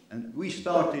agreement. And we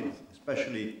started,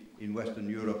 especially in Western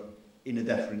Europe, in a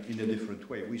different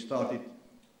way. We started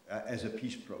as a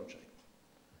peace project.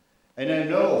 And I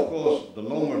know, of course, the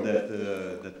longer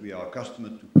that we are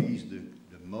accustomed to peace,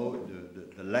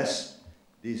 the less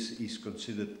this is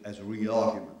considered as a real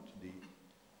argument.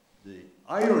 The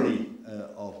irony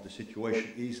of the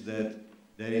situation is that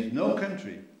there is no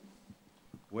country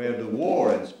where the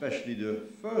war, and especially the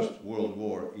First World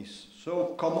War, is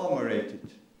so commemorated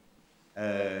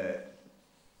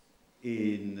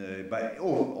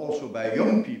also by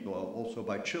young people, also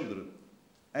by children,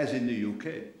 as in the UK.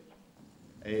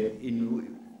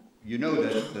 You know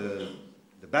that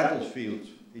the battlefield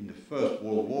in the First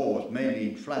World War was mainly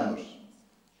in Flanders,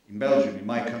 in Belgium, in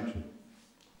my country.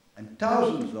 And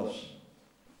thousands of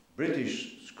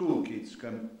British school kids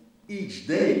come each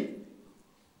day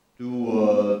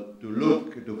to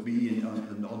look, to be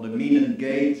on the Meenen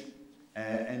Gate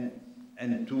and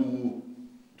to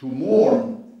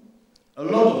mourn. A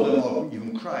lot of them are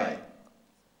even crying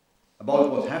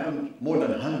about what happened more than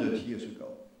 100 years ago.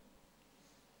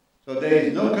 So there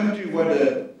is no country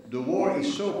where the war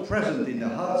is so present in the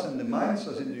hearts and the minds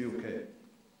as in the UK.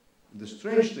 The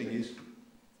strange thing is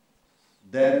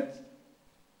that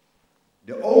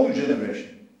the older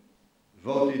generation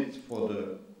voted for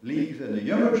the Leave and the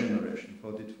younger generation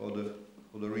voted for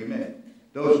the Remain.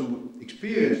 Those who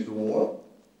experienced the war,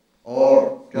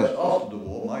 or just after the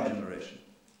war, my generation,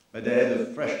 but they had a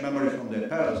fresh memory from their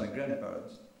parents and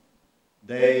grandparents.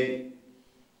 They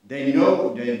knew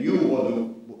what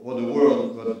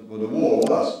the war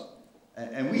was,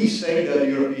 and we say that the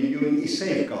European Union is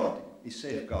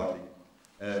safeguarding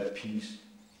peace,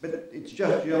 but it's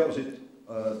just the opposite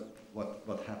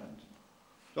what happened.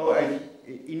 So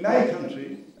in my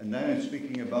country, and now I'm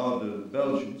speaking about the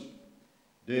Belgians,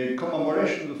 the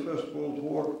commemoration of the First World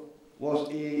War was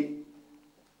a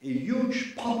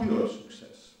huge popular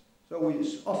success. So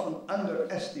it's often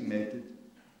underestimated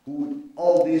who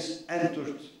all this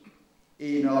entered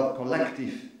in our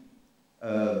collective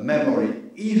memory,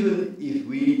 even if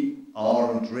we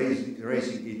aren't raising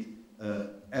it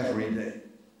every day.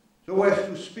 So we have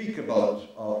to speak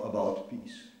about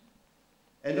peace.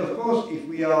 And of course, if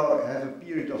we have a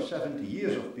period of 70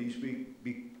 years of peace, we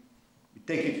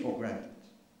take it for granted.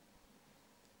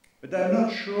 But I'm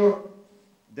not sure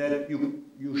that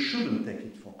you shouldn't take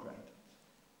it for granted.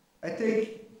 I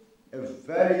take a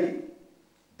very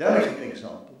delicate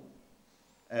example.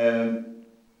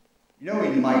 You know,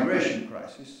 in the migration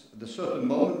crisis, at a certain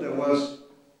moment there was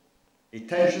a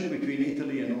tension between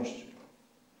Italy and Austria.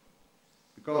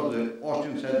 Because the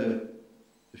Austrians had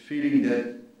the feeling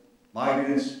that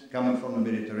migrants coming from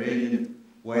the Mediterranean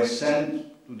were sent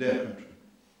to their country.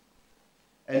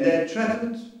 And they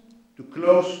threatened to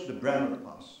close the Brenner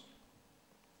Pass.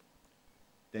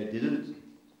 They didn't.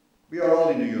 We are all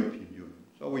in the European Union,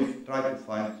 so we've tried to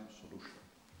find a solution.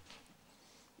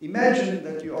 Imagine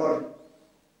that you are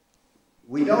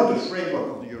without the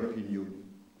framework of the European Union.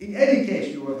 In any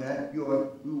case, you would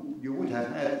have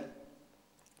had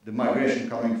the migration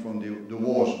coming from the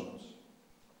war zones.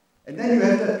 And then you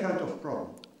have that kind of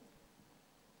problem.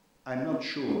 I'm not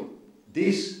sure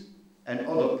this and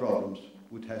other problems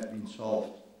would have been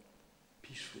solved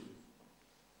peacefully.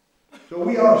 So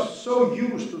we are so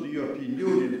used to the European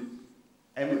Union,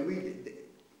 and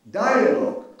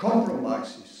dialogue,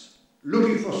 compromises,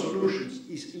 looking for solutions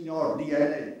is in our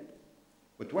DNA.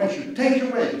 But once you take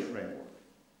away the framework,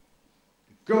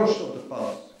 the ghost of the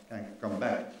past can come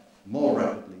back more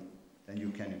rapidly than you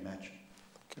can imagine.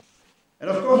 And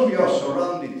of course we are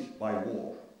surrounded by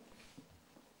war.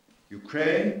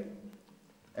 Ukraine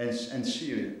and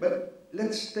Syria. But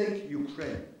let's take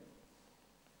Ukraine.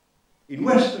 In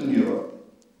Western Europe,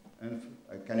 and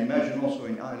I can imagine also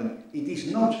in Ireland, it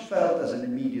is not felt as an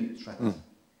immediate threat.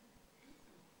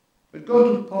 But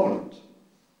go to Poland.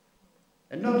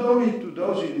 And not only to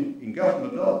those in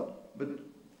government, but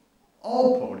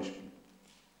all Polish people.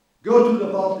 Go to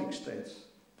the Baltic states.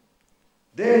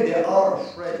 There they are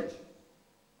afraid.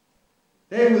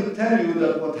 They will tell you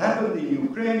that what happened in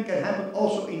Ukraine can happen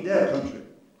also in their country.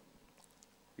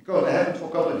 Because they haven't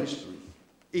forgotten history,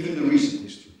 even the recent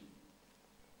history.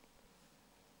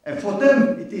 And for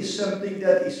them, it is something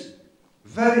that is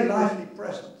very lively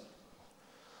present.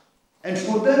 And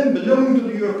for them, belonging to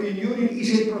the European Union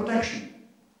is a protection.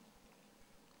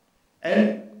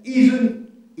 And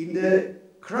even in the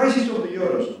crisis of the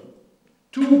Eurozone,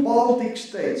 2 Baltic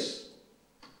states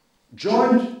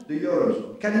joined the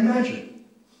Eurozone. Can you imagine?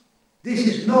 This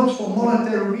is not for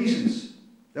monetary reasons.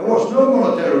 There was no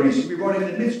monetary reason. We were in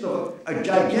the midst of a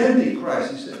gigantic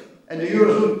crisis, and the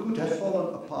Eurozone could have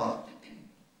fallen apart.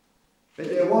 But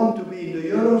they want to be in the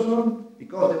Eurozone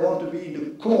because they want to be in the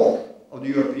core of the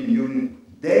European Union.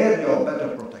 There they are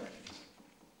better protected.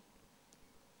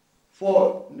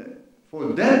 For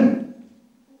them,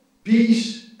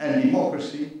 peace and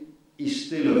democracy is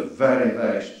still a very,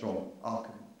 very strong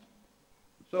argument.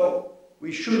 So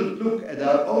we shouldn't look at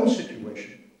our own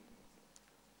situation.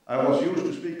 I was used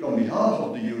to speak on behalf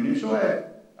of the Union, so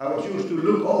I was used to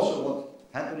look also what's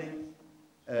happening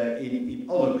in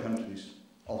other countries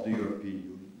of the European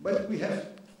Union. But you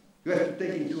have to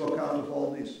take into account of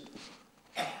all this.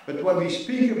 But when we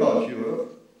speak about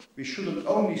Europe, we shouldn't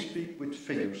only speak with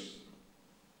figures.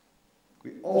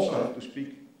 We also have to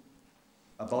speak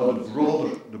about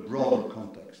the broader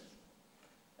context.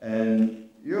 And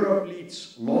Europe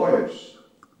needs lawyers,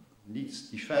 needs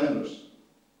defenders,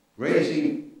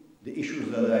 raising the issues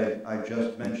that I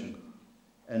just mentioned,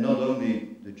 and not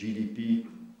only the GDP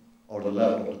or the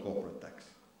level of the corporate tax.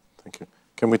 Thank you.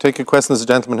 Can we take a question? There's a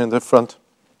gentleman in the front.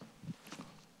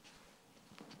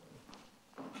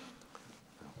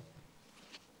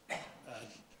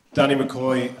 Danny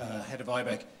McCoy, head of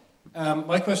IBEC.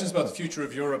 My question is about the future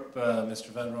of Europe, Mr.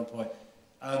 Van Rompuy,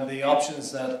 and the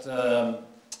options that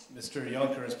Mr.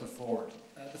 Juncker has put forward.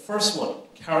 The first one,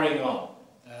 carrying on,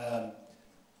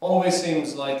 always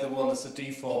seems like the one that's the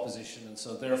default position, and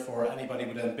so therefore anybody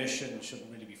with ambition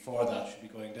shouldn't really be for that, should be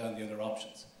going down the other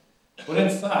options. But in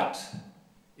fact,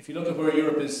 if you look at where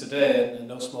Europe is today, and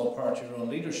no small part of your own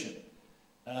leadership,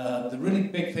 the really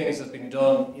big things that have been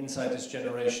done inside this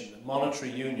generation, the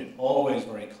monetary union, always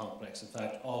very complex, in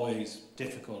fact, always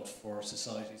difficult for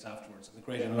societies afterwards, and the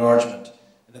great enlargement,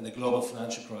 and then the global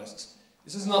financial crisis.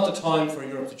 This is not the time for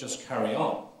Europe to just carry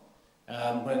on.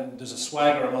 When there's a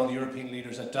swagger among the European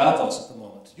leaders at Davos at the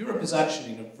moment, Europe is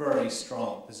actually in a very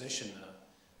strong position now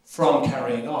from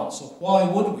carrying on. So why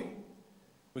would we,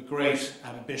 with great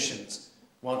ambitions,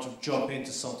 want to jump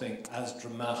into something as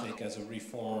dramatic as the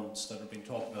reforms that are being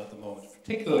talked about at the moment,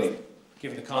 particularly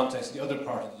given the context of the other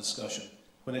part of the discussion,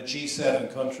 when a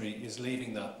G7 country is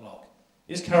leaving that bloc?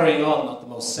 Is carrying on not the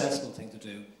most sensible thing to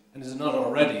do, and is it not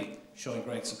already showing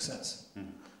great success?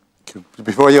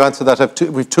 Before you answer that,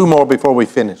 we have two more before we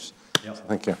finish. Yep.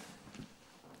 Thank you.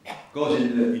 Because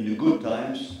in the good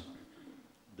times,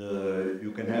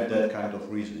 you can have that kind of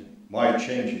reasoning. Why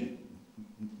change it?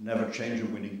 Never change a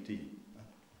winning team.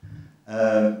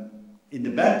 In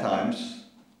the bad times,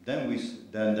 then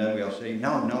we are saying,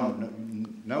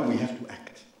 now we have to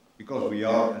act. Because we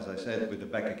are, as I said, with the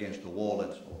back against the wall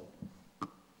and so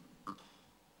on.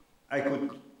 I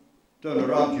could turn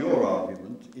around your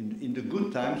argument. In the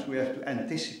good times, we have to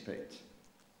anticipate.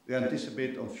 We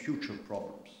anticipate on future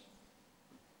problems.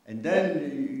 And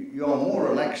then you are more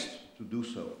relaxed to do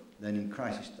so than in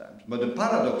crisis times. But the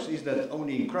paradox is that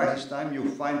only in crisis time you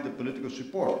find the political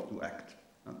support to act.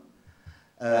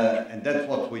 And that's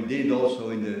what we did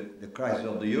also in the crisis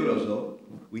of the Eurozone.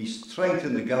 We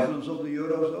strengthened the governance of the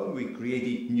Eurozone. We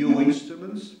created new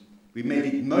instruments. We made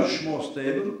it much more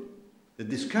stable. The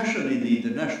discussion in the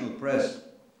international press,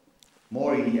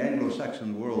 more in the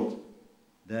Anglo-Saxon world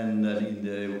than in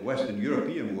the Western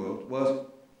European world, was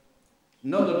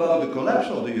not about the collapse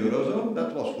of the Eurozone,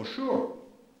 that was for sure.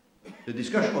 The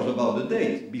discussion was about the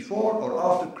date, before or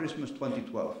after Christmas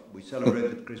 2012. We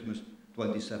celebrated Christmas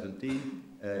 2017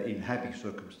 in happy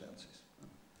circumstances.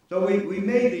 So we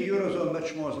made the Eurozone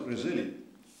much more resilient.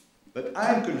 But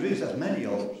I'm convinced, as many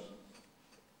others,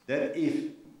 that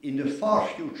if in the far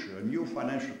future a new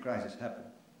financial crisis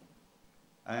happens,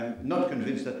 I'm not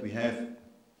convinced that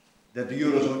that the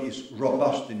Eurozone is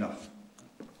robust enough.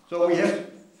 So we have,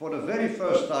 for the very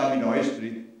first time in our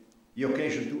history, the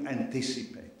occasion to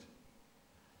anticipate.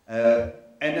 And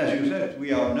as you said,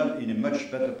 we are not in a much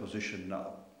better position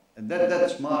now. And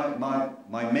that's my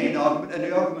main argument, and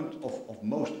the argument of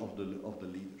most of the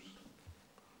leaders.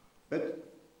 But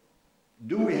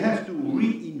do we have to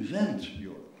reinvent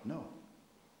Europe? No.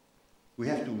 We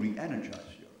have to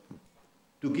re-energize Europe,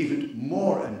 to give it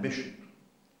more ambition.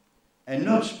 And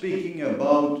not speaking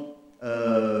about,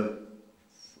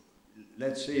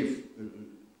 let's say,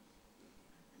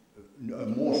 a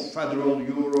more federal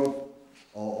Europe,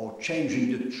 or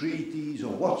changing the treaties,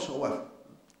 or whatsoever.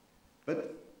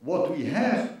 But what we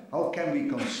have, how can we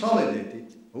consolidate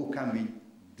it? How can we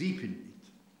deepen it?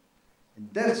 And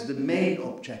that's the main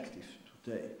objective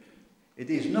today. It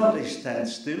is not a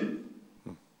standstill,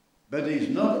 but it is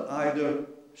not either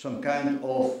some kind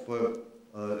of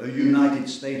a United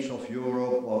States of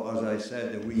Europe, or as I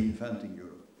said, a reinventing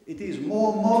Europe. It is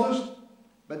more modest,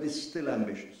 but it's still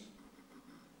ambitious.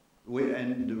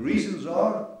 And the reasons there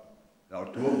are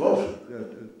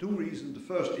two reasons. The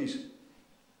first is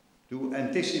to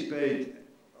anticipate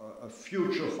a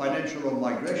future financial or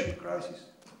migration crisis.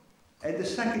 And the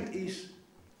second is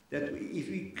that if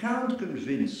we can't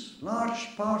convince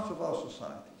large parts of our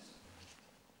societies,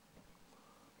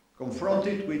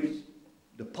 confronted with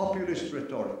the populist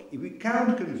rhetoric, if we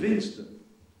can't convince them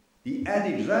the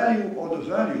added value or the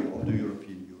value of the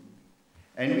European Union,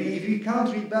 and if we can't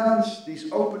rebalance this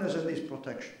openness and this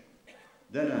protection,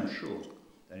 then I'm sure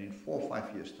that in 4 or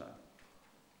 5 years' time,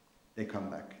 they come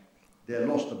back. They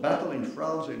lost the battle in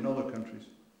France and in other countries,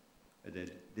 but they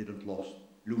didn't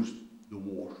lose the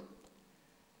war.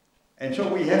 And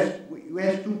so we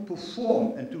have to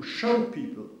perform and to show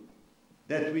people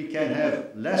that we can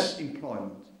have less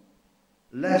employment,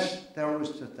 less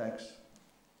terrorist attacks,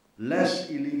 less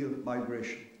illegal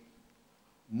migration,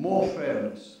 more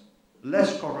fairness,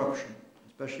 less corruption,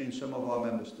 especially in some of our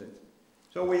member states.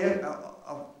 So we have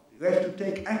to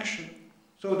take action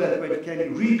so that we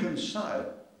can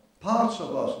reconcile parts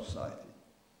of our society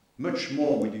much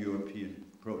more with the European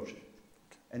project.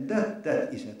 And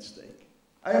that is at stake.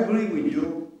 I agree with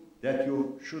you that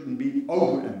you shouldn't be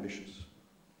over-ambitious,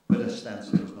 but a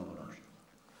standstill is not an option.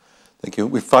 Thank you.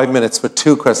 We have 5 minutes for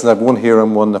 2 questions. I have one here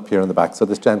and one up here in the back. So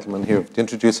this gentleman here, to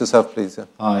introduce yourself, please. Yeah.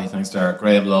 Hi, thanks, Derek.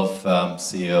 Graham Love,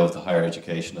 CEO of the Higher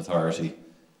Education Authority.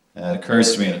 It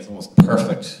occurs to me, and it's almost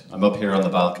perfect, I'm up here on the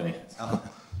balcony.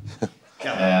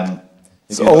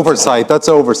 It's oversight, that's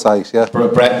oversight, yeah.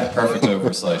 Perfect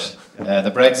oversight.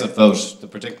 The Brexit vote, the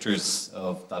predictors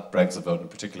of that Brexit vote in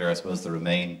particular, I suppose the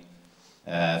Remain,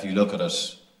 if you look at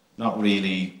it, not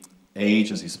really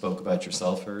age, as you spoke about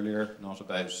yourself earlier, not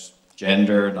about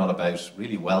gender, not about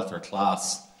really wealth or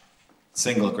class. The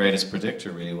single greatest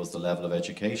predictor really was the level of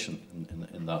education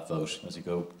in that vote, as you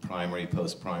go primary,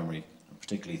 post-primary, and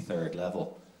particularly third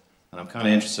level. And I'm kind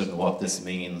of interested in what this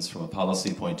means from a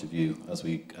policy point of view as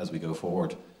we go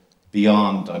forward.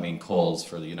 Beyond, I mean, calls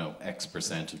for, you know,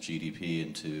 X% of GDP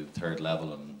into third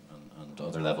level and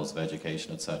other levels of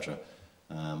education, etc.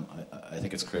 I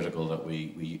think it's critical that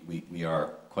we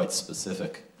are quite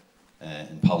specific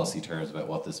in policy terms about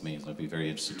what this means. And I'd be very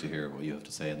interested to hear what you have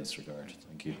to say in this regard.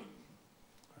 Thank you.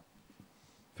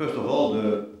 First of all,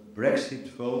 the Brexit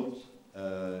vote,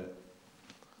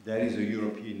 there is a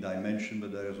European dimension,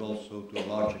 but there is also, to a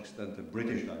large extent, a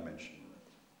British dimension.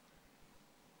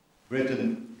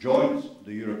 Britain joined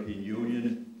the European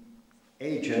Union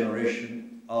a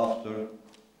generation after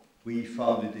we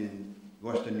found it in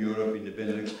Western Europe, in the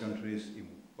Benelux countries, in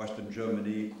Western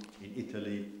Germany, in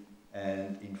Italy,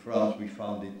 and in France we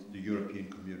founded the European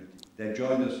Community. They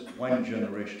joined us 1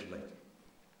 generation later.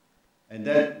 And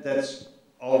that's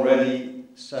already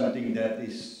something that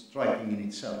is striking in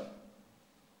itself.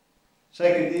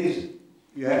 Second is,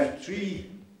 you have 3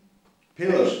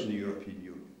 pillars in the European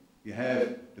Union. You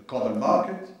have the common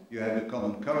market, you have the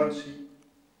common currency,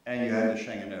 and you have the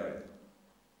Schengen area.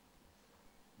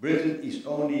 Britain is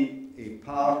only a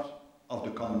part of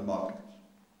the common market,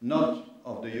 not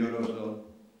of the Eurozone,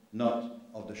 not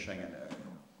of the Schengen area.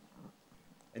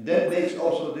 And that makes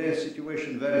also their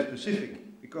situation very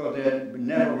specific, because they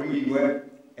never really were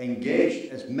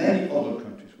engaged as many other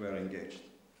countries were engaged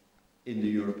in the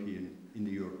European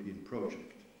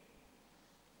project.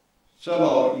 Some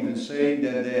are even saying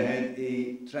that they had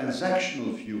a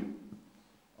transactional view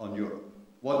on Europe.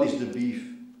 What is the beef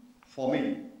for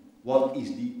me? What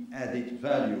is the added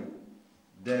value?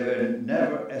 They were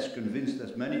never as convinced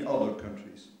as many other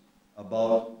countries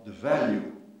about the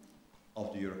value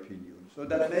of the European Union. So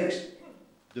that makes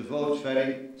the vote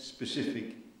very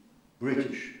specific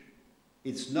British.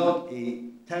 It's not a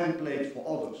template for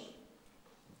others.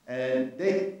 And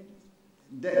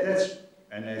that's,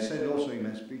 and I said also in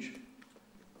my speech,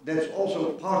 that's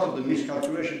also part of the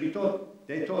miscalculation.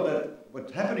 They thought that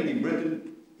what's happening in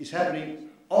Britain is happening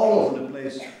all over the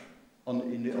place on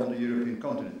the European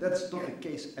continent. That's not the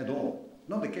case at all.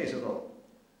 Not the case at all.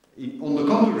 On the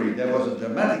contrary, there was a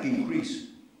dramatic increase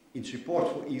in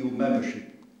support for EU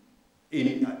membership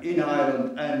in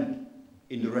Ireland and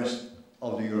in the rest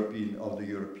of the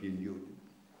European Union.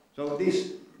 So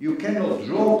this, you cannot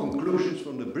draw conclusions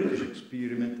from the British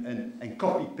experiment and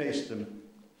copy-paste them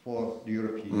for the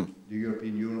European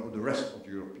Union or the rest of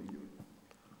the European Union.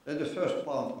 That's the first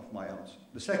part of my answer.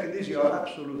 The second is, you are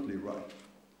absolutely right.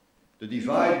 The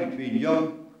divide between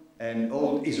young and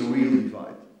old is a real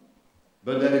divide.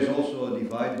 But there is also a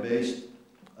divide based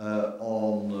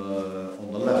on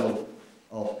the level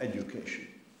of education.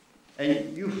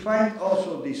 And you find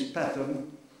also this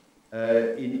pattern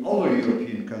in other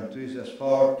European countries as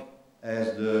far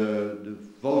as the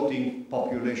voting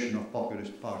population of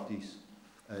populist parties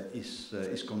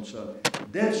is concerned.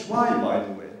 That's why, by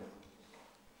the way,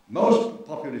 most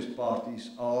populist parties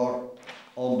are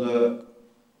on the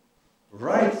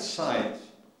right side,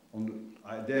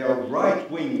 they are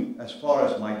right-wing as far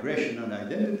as migration and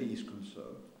identity is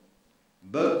concerned,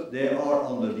 but they are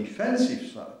on the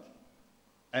defensive side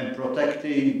and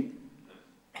protecting,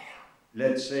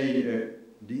 let's say,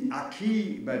 the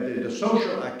acquis, the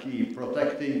social acquis,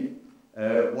 protecting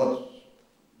what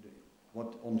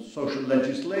on social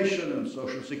legislation and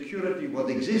social security, what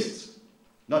exists,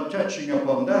 not touching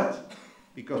upon that,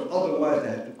 because otherwise they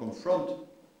have to confront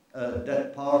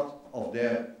that part of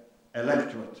their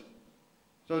electorate.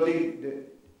 So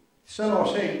some are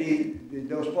saying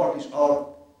those parties are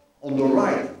on the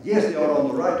right. Yes, they are on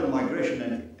the right on migration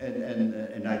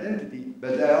and identity,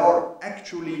 but they are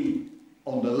actually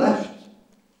on the left,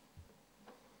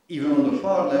 even on the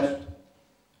far left,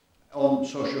 on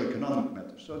socio-economic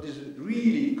matters. So this is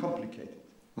really complicated.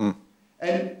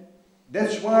 And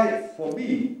that's why, for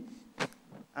me,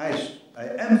 I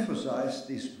emphasize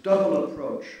this double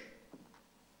approach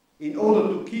in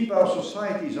order to keep our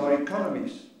societies, our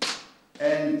economies,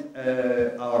 and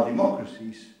our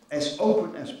democracies as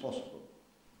open as possible.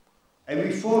 And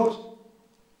we fought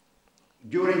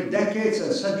during decades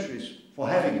and centuries for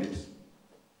having this.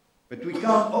 But we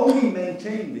can't only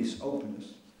maintain this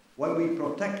openness when we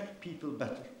protect people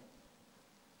better.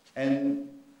 And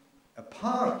a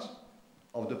part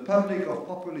of the public of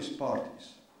populist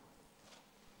parties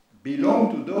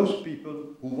belong to those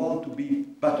people who want to be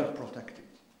better protected.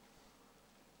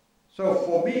 So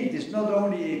for me, it is not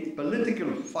only a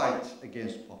political fight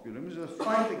against populism, it is a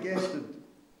fight against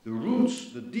the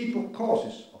roots, the deeper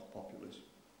causes of populism.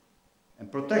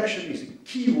 And protection is a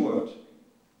key word.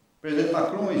 President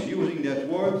Macron is using that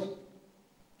word,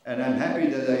 and I'm happy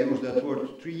that I used that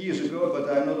word 3 years ago, but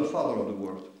I'm not the father of the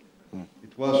word.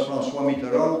 It was François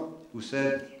Mitterrand who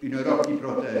said, une Europe qui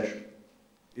protège,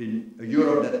 in a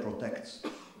Europe that protects.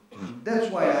 That's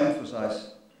why I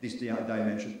emphasize this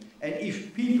dimension. And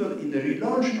if people in the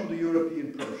relaunch of the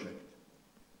European project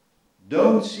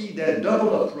don't see that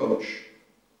double approach,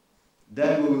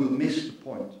 then we will miss the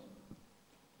point.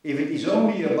 If it is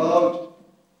only about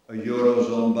a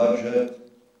Eurozone budget,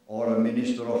 or a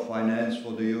Minister of Finance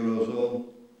for the Eurozone,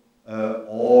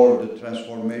 or the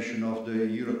transformation of the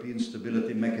European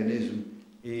Stability Mechanism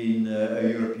in a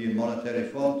European Monetary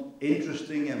Fund,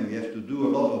 interesting, and we have to do a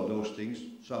lot of those things,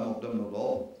 some of them not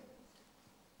all.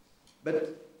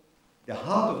 But the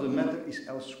heart of the matter is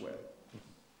elsewhere.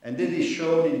 And this is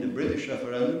shown in the British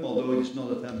referendum, although it is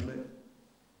not a template.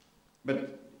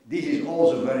 But this is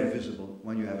also very visible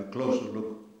when you have a closer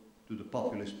look to the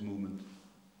populist movement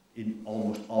in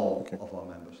almost all of our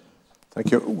member states.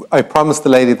 Thank you. I promised the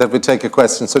lady that we'd take a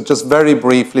question, so just very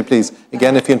briefly, please,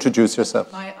 again, if you introduce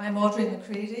yourself. I'm Audrey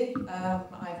McCready.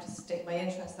 I have to state my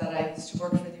interest that I used to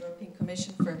work for the European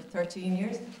Commission for 13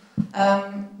 years.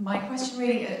 My question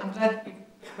really, I'm glad you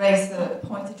raised the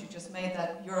point that you just made,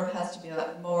 that Europe has to be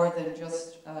more than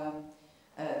just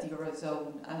the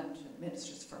Eurozone and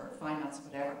ministers for finance or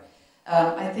whatever.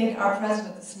 I think our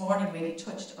President this morning really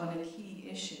touched on a key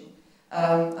issue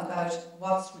about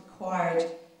what's required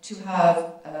to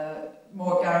have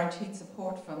more guaranteed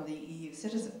support from the EU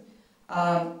citizen.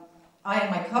 I and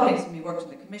my colleagues, when we worked in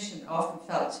the Commission, often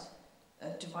felt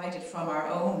divided from our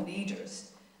own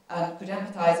leaders and could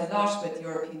empathise a lot with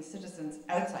European citizens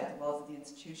outside the walls of the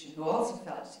institution who also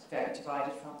felt very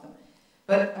divided from them.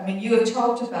 But, I mean, you have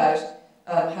talked about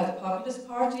how the populist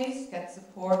parties get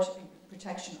support and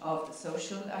protection of the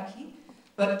social acquis,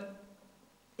 but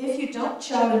if you don't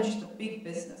challenge the big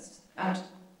business, and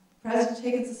President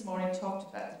Higgins this morning talked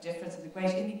about the difference and the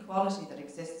great inequality that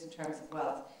exists in terms of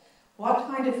wealth, what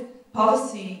kind of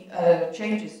policy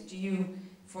changes do you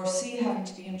foresee having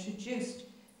to be introduced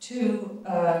to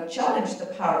challenge the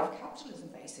power of capitalism,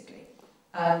 basically,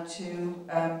 and to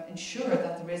ensure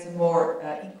that there is a more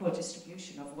equal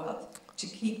distribution of wealth to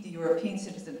keep the European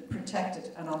citizen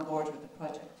protected and on board with the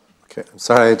project? Okay, I'm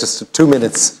sorry, just 2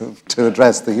 minutes to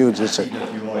address the huge issue.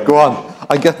 Go on.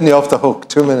 I'm getting you off the hook.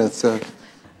 2 minutes.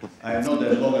 I am not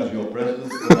as long as your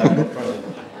president, but I'm not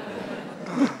president.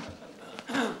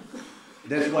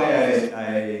 That's why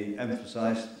I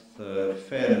emphasized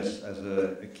fairness as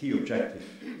a key objective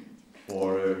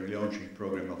for a relaunching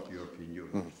program of the European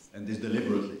Union, and this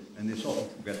deliberately, and this often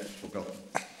forgotten.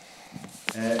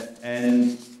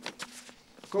 And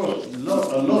of course, a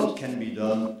lot can be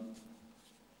done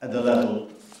at the level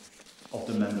of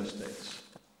the member states.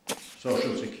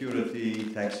 Social security,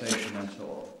 taxation, and so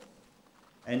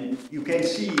on. And you can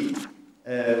see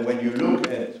when you look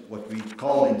at what we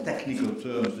call in technical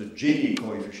terms the Gini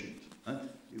coefficient,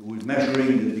 with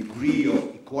measuring the degree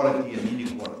of equality and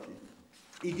inequality.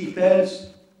 It depends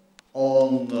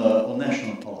on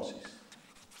national policies.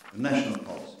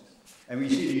 And we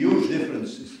see the huge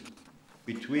differences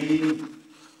between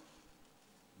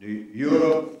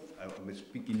Europe, I'm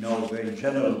speaking now very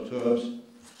general terms,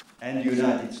 and the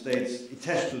United States. It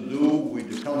has to do with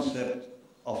the concept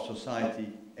of society.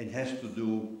 It has to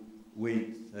do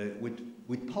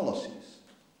with policies.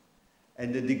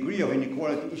 And the degree of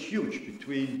inequality is huge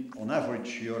between, on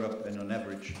average, Europe and on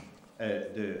average,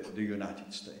 the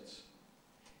United States.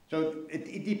 So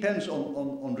it depends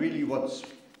on really what's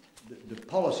the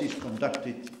policies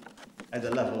conducted at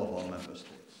the level of our member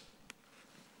states.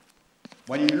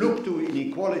 When you look to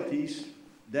inequalities,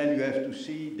 then you have to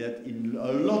see that in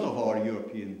a lot of our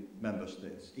European member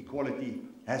states, equality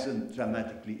hasn't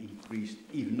dramatically increased,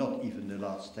 not even in the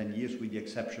last 10 years, with the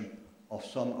exception of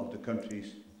some of the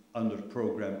countries under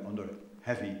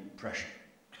heavy pressure.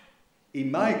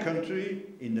 In my country,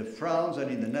 in France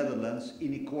and in the Netherlands,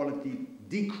 inequality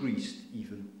decreased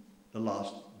even the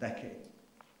last decade.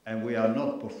 And we are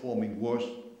not performing worse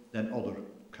than other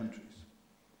countries.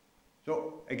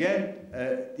 So again,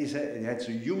 it has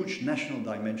a huge national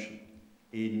dimension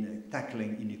in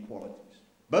tackling inequalities.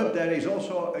 But there is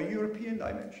also a European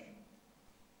dimension.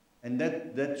 And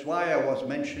that's why I was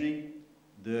mentioning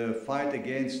the fight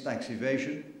against tax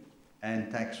evasion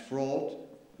and tax fraud.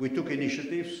 We took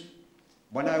initiatives.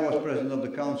 When I was president of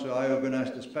the council, I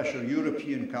organized a special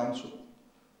European council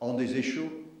on this issue,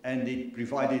 and it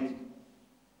provided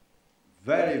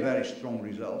very, very strong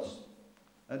results.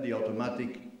 And the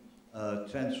automatic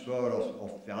transfer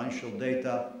of financial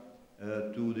data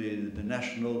to the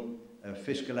national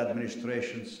fiscal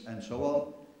administrations and so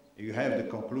on. You have the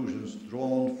conclusions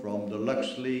drawn from the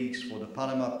LuxLeaks, for the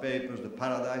Panama Papers, the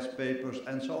Paradise Papers,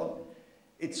 and so on.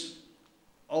 It's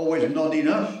always not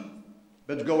enough,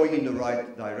 but going in the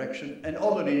right direction, and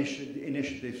other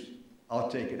initiatives are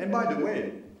taken. And by the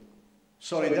way,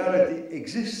 solidarity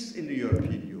exists in the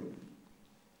European Union.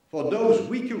 For those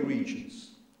weaker regions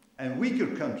and weaker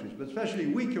countries, but especially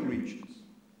weaker regions,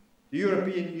 the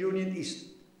European Union is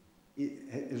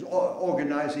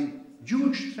organizing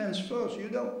huge transfers, you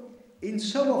know. In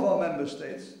some of our member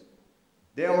states,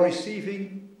 they are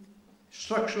receiving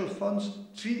structural funds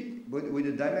with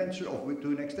a dimension of, to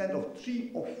an extent of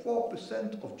 3 or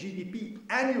 4% of GDP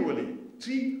annually,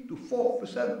 3 to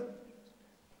 4%.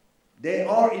 They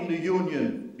are in the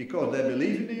union because they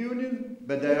believe in the union,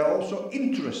 but they are also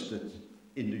interested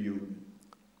in the union.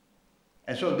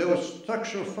 And so those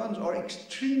structural funds are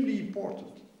extremely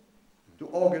important to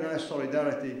organize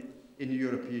solidarity in the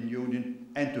European Union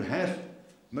and to have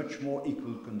much more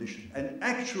equal conditions. And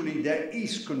actually there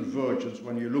is convergence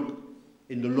when you look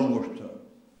in the longer term.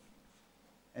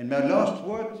 And my last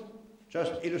word,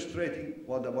 just illustrating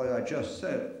what I just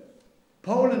said,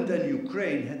 Poland and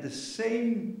Ukraine had the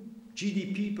same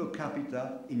GDP per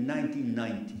capita in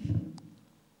 1990.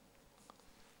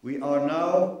 We are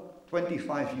now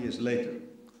 25 years later.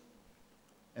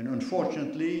 And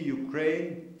unfortunately,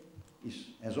 Ukraine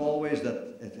has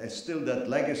still that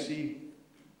legacy,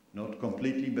 not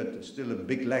completely, but still a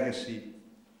big legacy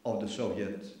of the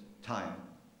Soviet time.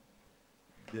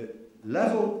 The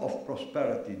level of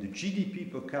prosperity, the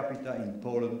GDP per capita in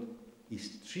Poland,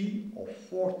 is 3 or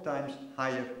 4 times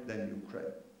higher than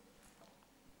Ukraine.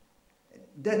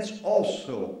 That's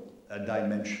also a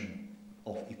dimension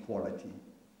of equality.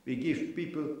 We give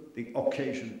people the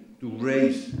occasion to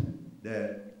raise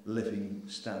their living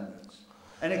standards.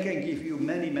 And I can give you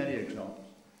many, many examples.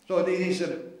 So it is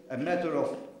a matter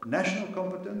of national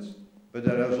competence, but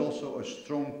there is also a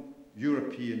strong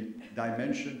European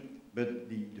dimension. But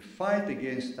the fight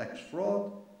against tax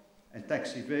fraud and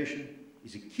tax evasion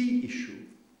is a key issue,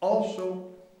 also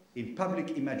in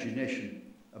public imagination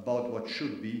about what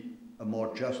should be a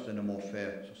more just and a more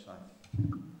fair society.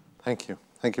 Thank you.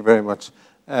 Thank you very much.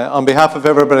 On behalf of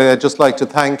everybody, I'd just like to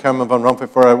thank Herman van Rompuy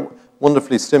for a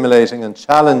wonderfully stimulating and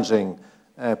challenging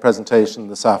presentation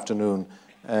this afternoon.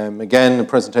 Again, a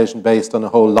presentation based on a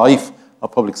whole life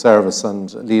of public service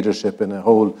and leadership in a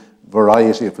whole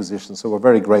variety of positions, so we're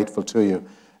very grateful to you.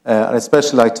 I'd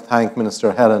especially like to thank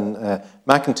Minister Helen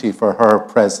McEntee for her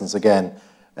presence again.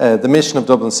 The mission of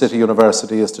Dublin City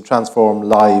University is to transform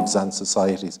lives and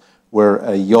societies. We're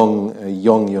a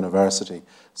young university,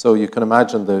 so you can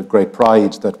imagine the great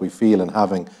pride that we feel in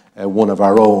having one of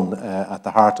our own at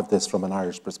the heart of this from an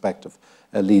Irish perspective,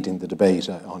 leading the debate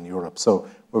on Europe. So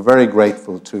we're very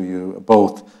grateful to you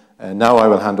both. Now I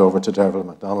will hand over to Derval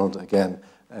MacDonald again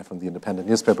from the Independent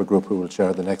Newspaper Group, who will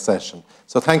chair the next session.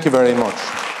 So thank you very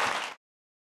much.